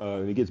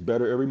 And he gets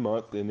better every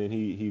month, and then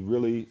he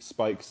really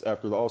spikes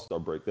after the All Star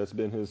break. That's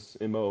been his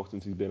mo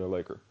since he's been a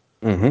Laker.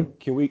 Mm-hmm.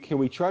 Can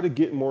we try to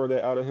get more of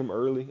that out of him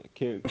early?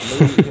 Can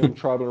maybe him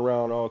traveling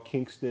around all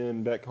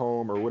Kingston back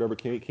home or whatever?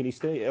 Can he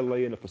stay in LA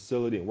in a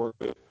facility and work?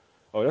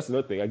 Oh, that's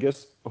another thing. I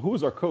guess who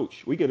is our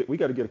coach? We got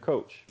to get a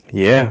coach.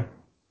 Yeah.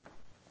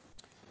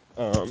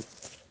 Um,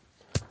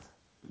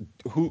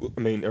 who?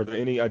 I mean, are there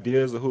any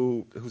ideas of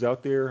who's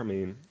out there? I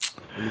mean,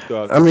 let me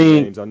throw out I some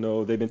mean, names. I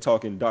know they've been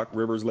talking Doc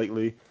Rivers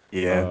lately.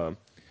 yeah.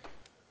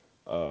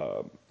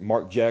 Um,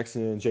 Mark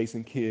Jackson,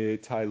 Jason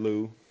Kidd, Ty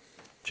Lue.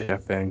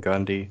 Jeff Van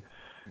Gundy.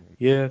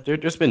 Yeah, there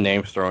just been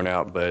names thrown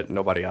out, but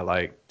nobody I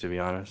like, to be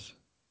honest.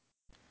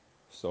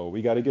 So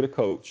we got to get a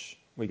coach.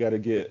 We got to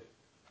get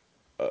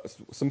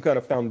some kind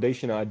of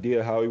foundation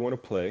idea how we want to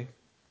play.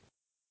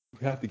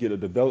 We have to get a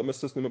development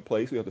system in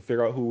place. We have to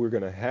figure out who we're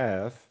going to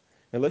have.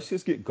 And let's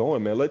just get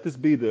going, man. Let this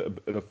be an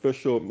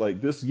official,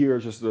 like this year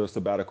is just a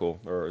sabbatical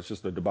or it's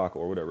just a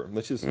debacle or whatever.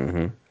 Let's just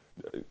Mm-hmm.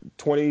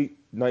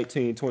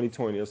 2019,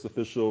 2020, that's the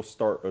official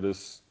start of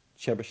this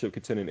championship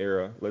contending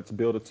era. Let's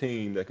build a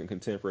team that can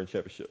contend for a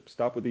championship.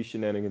 Stop with these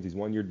shenanigans, these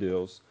 1 year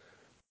deals.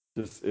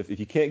 Just if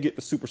you can't get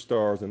the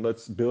superstars, then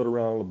let's build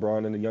around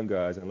LeBron and the young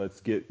guys, and let's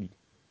get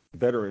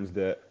veterans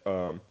that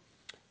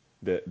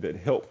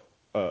help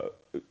uh,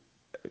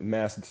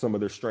 mask some of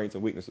their strengths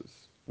and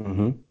weaknesses.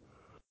 Mm-hmm.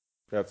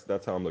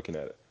 That's how I'm looking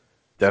at it.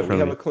 So we have a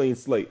Definitely. clean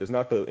slate. It's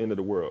not the end of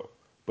the world,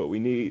 but we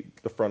need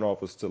the front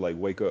office to like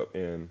wake up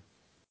and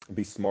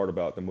be smart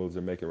about the moves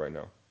they're making right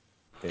now.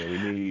 And we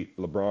need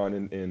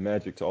LeBron and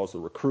Magic to also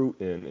recruit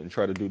and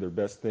try to do their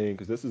best thing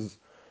because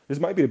this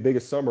might be the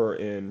biggest summer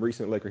in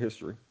recent Laker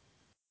history.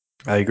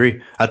 I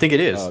agree. I think it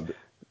is. Uh,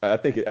 I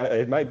think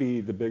it might be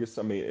the biggest.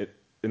 I mean,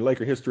 in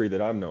Laker history that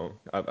I've known,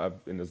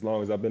 and as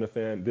long as I've been a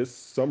fan, this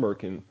summer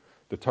can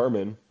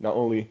determine not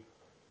only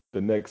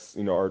the next,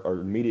 our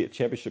immediate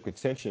championship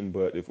contention,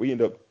 but if we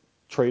end up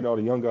trading all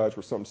the young guys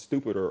for something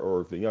stupid,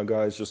 or if the young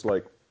guys just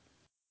like,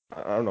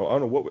 I don't know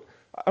what,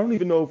 I don't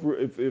even know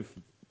if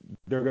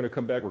they're gonna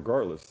come back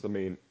regardless. I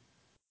mean,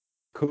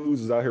 Kuz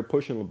is out here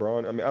pushing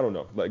LeBron. I mean, I don't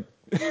know. Like,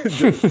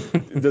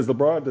 Does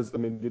LeBron? Does I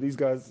mean? Do these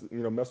guys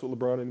mess with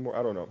LeBron anymore?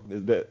 I don't know.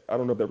 I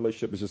don't know if that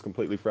relationship is just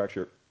completely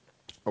fractured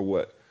or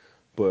what.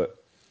 But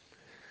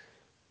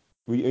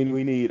we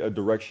need a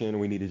direction.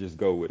 We need to just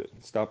go with it.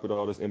 Stop with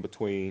all this in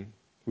between.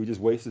 We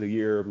just wasted a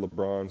year of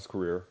LeBron's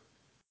career.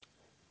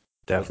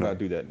 Let's not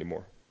Definitely. do that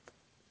anymore.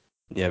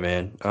 Yeah,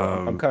 man. So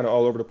I'm kind of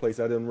all over the place.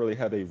 I didn't really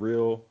have a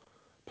real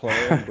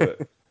plan, but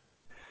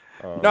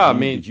No, do I you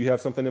mean, did you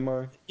have something in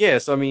mind?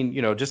 yes, I mean,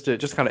 just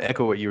kind of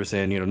echo what you were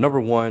saying, number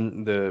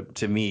one,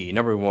 to me,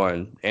 number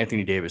one,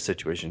 Anthony Davis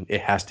situation,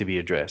 it has to be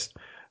addressed.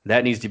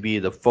 That needs to be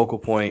the focal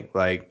point.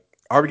 Like,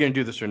 are we going to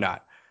do this or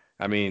not?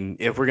 I mean,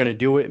 if we're going to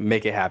do it,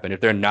 make it happen.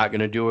 If they're not going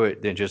to do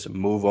it, then just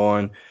move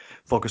on,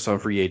 focus on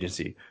free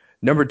agency.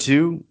 Number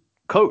two,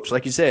 coach,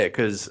 like you said,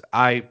 because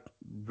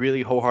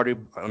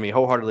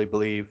wholeheartedly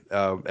believe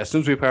as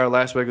soon as we play our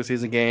last regular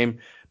season game,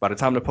 by the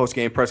time the post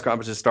game press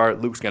conferences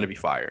start, Luke's going to be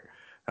fired.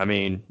 I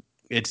mean,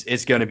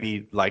 it's going to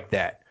be like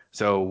that.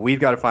 So we've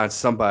got to find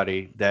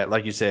somebody that,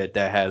 like you said,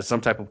 that has some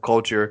type of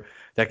culture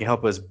that can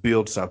help us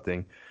build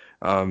something.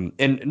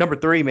 And number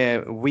three,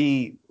 man,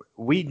 we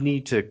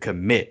need to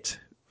commit.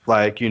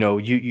 Like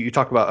you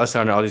talk about us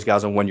signing all these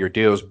guys on 1 year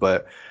deals,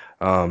 but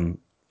um,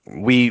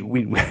 we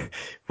we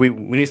we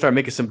need to start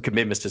making some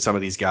commitments to some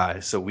of these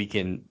guys so we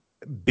can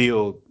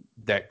build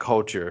that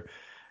culture.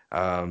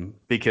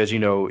 Because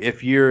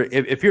if you're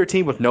a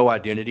team with no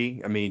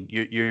identity, I mean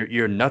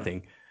you're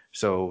nothing.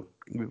 So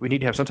we need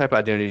to have some type of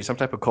identity, some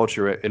type of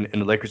culture in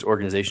the Lakers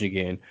organization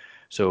again,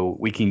 so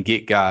we can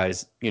get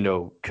guys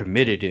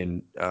committed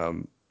and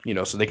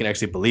so they can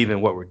actually believe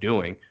in what we're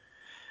doing.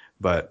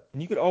 But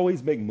And you could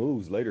always make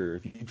moves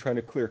later if you're trying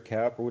to clear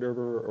cap or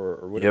whatever,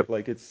 or whatever. yep,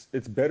 Like it's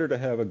better to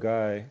have a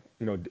guy,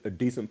 a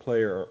decent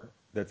player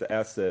that's an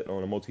asset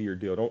on a multi-year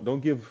deal.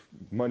 Don't give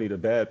money to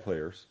bad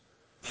players.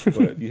 But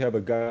if you have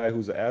a guy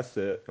who's an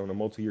asset on a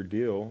multi-year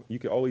deal, you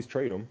can always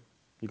trade him.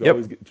 You can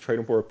always yep, trade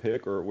him for a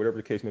pick or whatever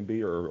the case may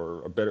be,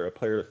 or a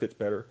player that fits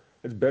better.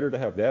 It's better to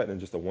have that than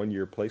just a 1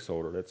 year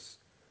placeholder.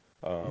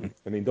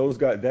 I mean, those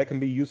guys that can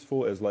be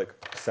useful as like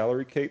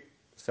salary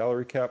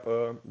cap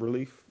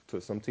relief to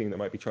some team that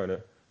might be trying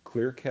to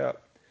clear cap,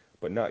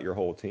 but not your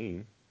whole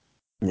team.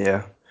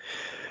 yeah,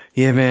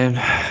 yeah, man.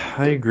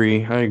 I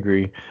agree.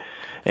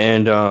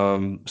 And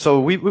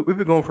so we've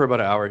been going for about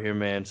an hour here,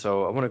 man.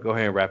 So I want to go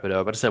ahead and wrap it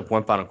up. I just have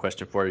one final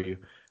question for you.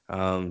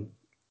 Um,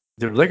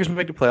 did the Lakers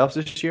make the playoffs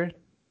this year?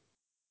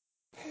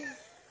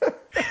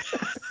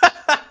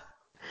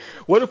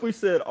 What if we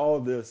said all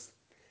this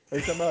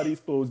and somehow these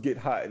fools get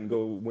hot and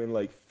go win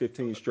like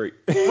 15 straight?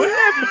 Wouldn't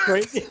that be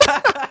crazy?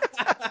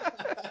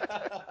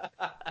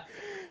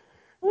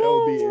 That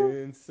would be Woo!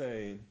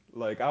 insane.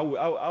 Like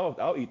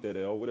I'll eat that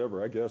L,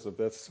 whatever. I guess if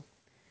that's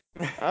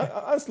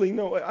honestly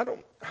no, I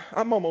don't.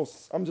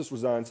 I'm just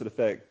resigned to the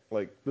fact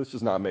like let's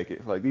just not make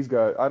it. Like these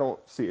guys, I don't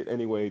see it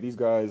anyway. These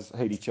guys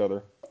hate each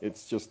other.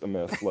 It's just a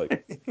mess.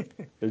 Like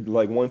they're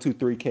like 1, 2,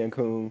 3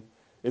 Cancun.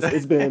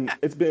 It's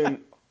been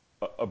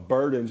a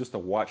burden just to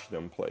watch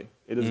them play.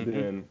 It has Hmm.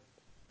 been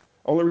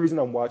only reason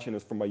I'm watching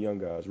is for my young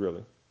guys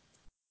really.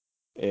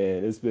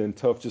 And it's been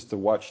tough just to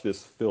watch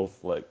this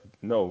filth. Like,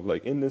 no,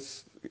 like in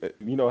this,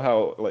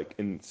 how like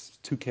in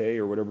 2K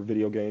or whatever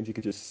video games you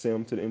could just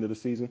sim to the end of the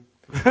season.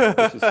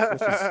 Let's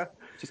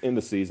just end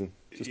the season.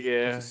 Let's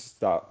Yeah, just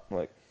stop.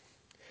 Like,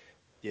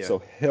 yeah,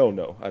 so hell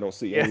no, I don't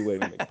see yeah. any way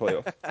we make the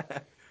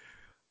playoffs.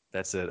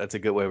 That's a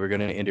good way. We're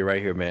gonna end it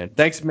right here, man.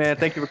 Thanks, man.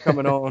 Thank you for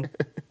coming on.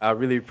 I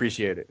really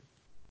appreciate it.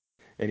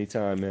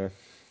 Anytime, man.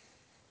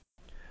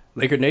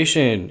 Laker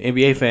Nation,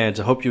 NBA fans,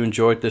 I hope you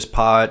enjoyed this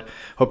pod.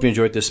 Hope you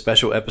enjoyed this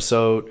special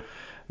episode.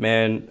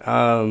 Man,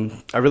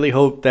 I really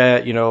hope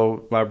that,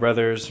 my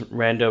brother's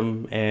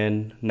random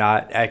and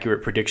not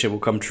accurate prediction will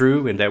come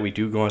true and that we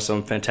do go on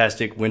some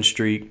fantastic win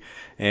streak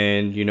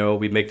and,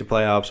 we make the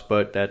playoffs,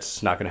 but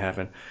that's not going to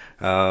happen.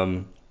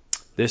 Um,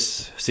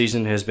 this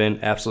season has been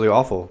absolutely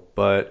awful,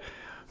 but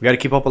we got to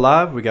keep hope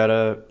alive. We got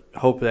to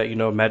hope that,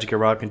 Magic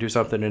and Rob can do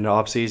something in the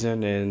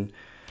offseason, and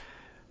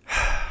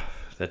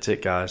that's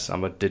it, guys.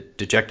 I'm a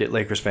dejected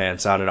Lakers fan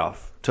signing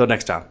off. Till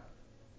next time.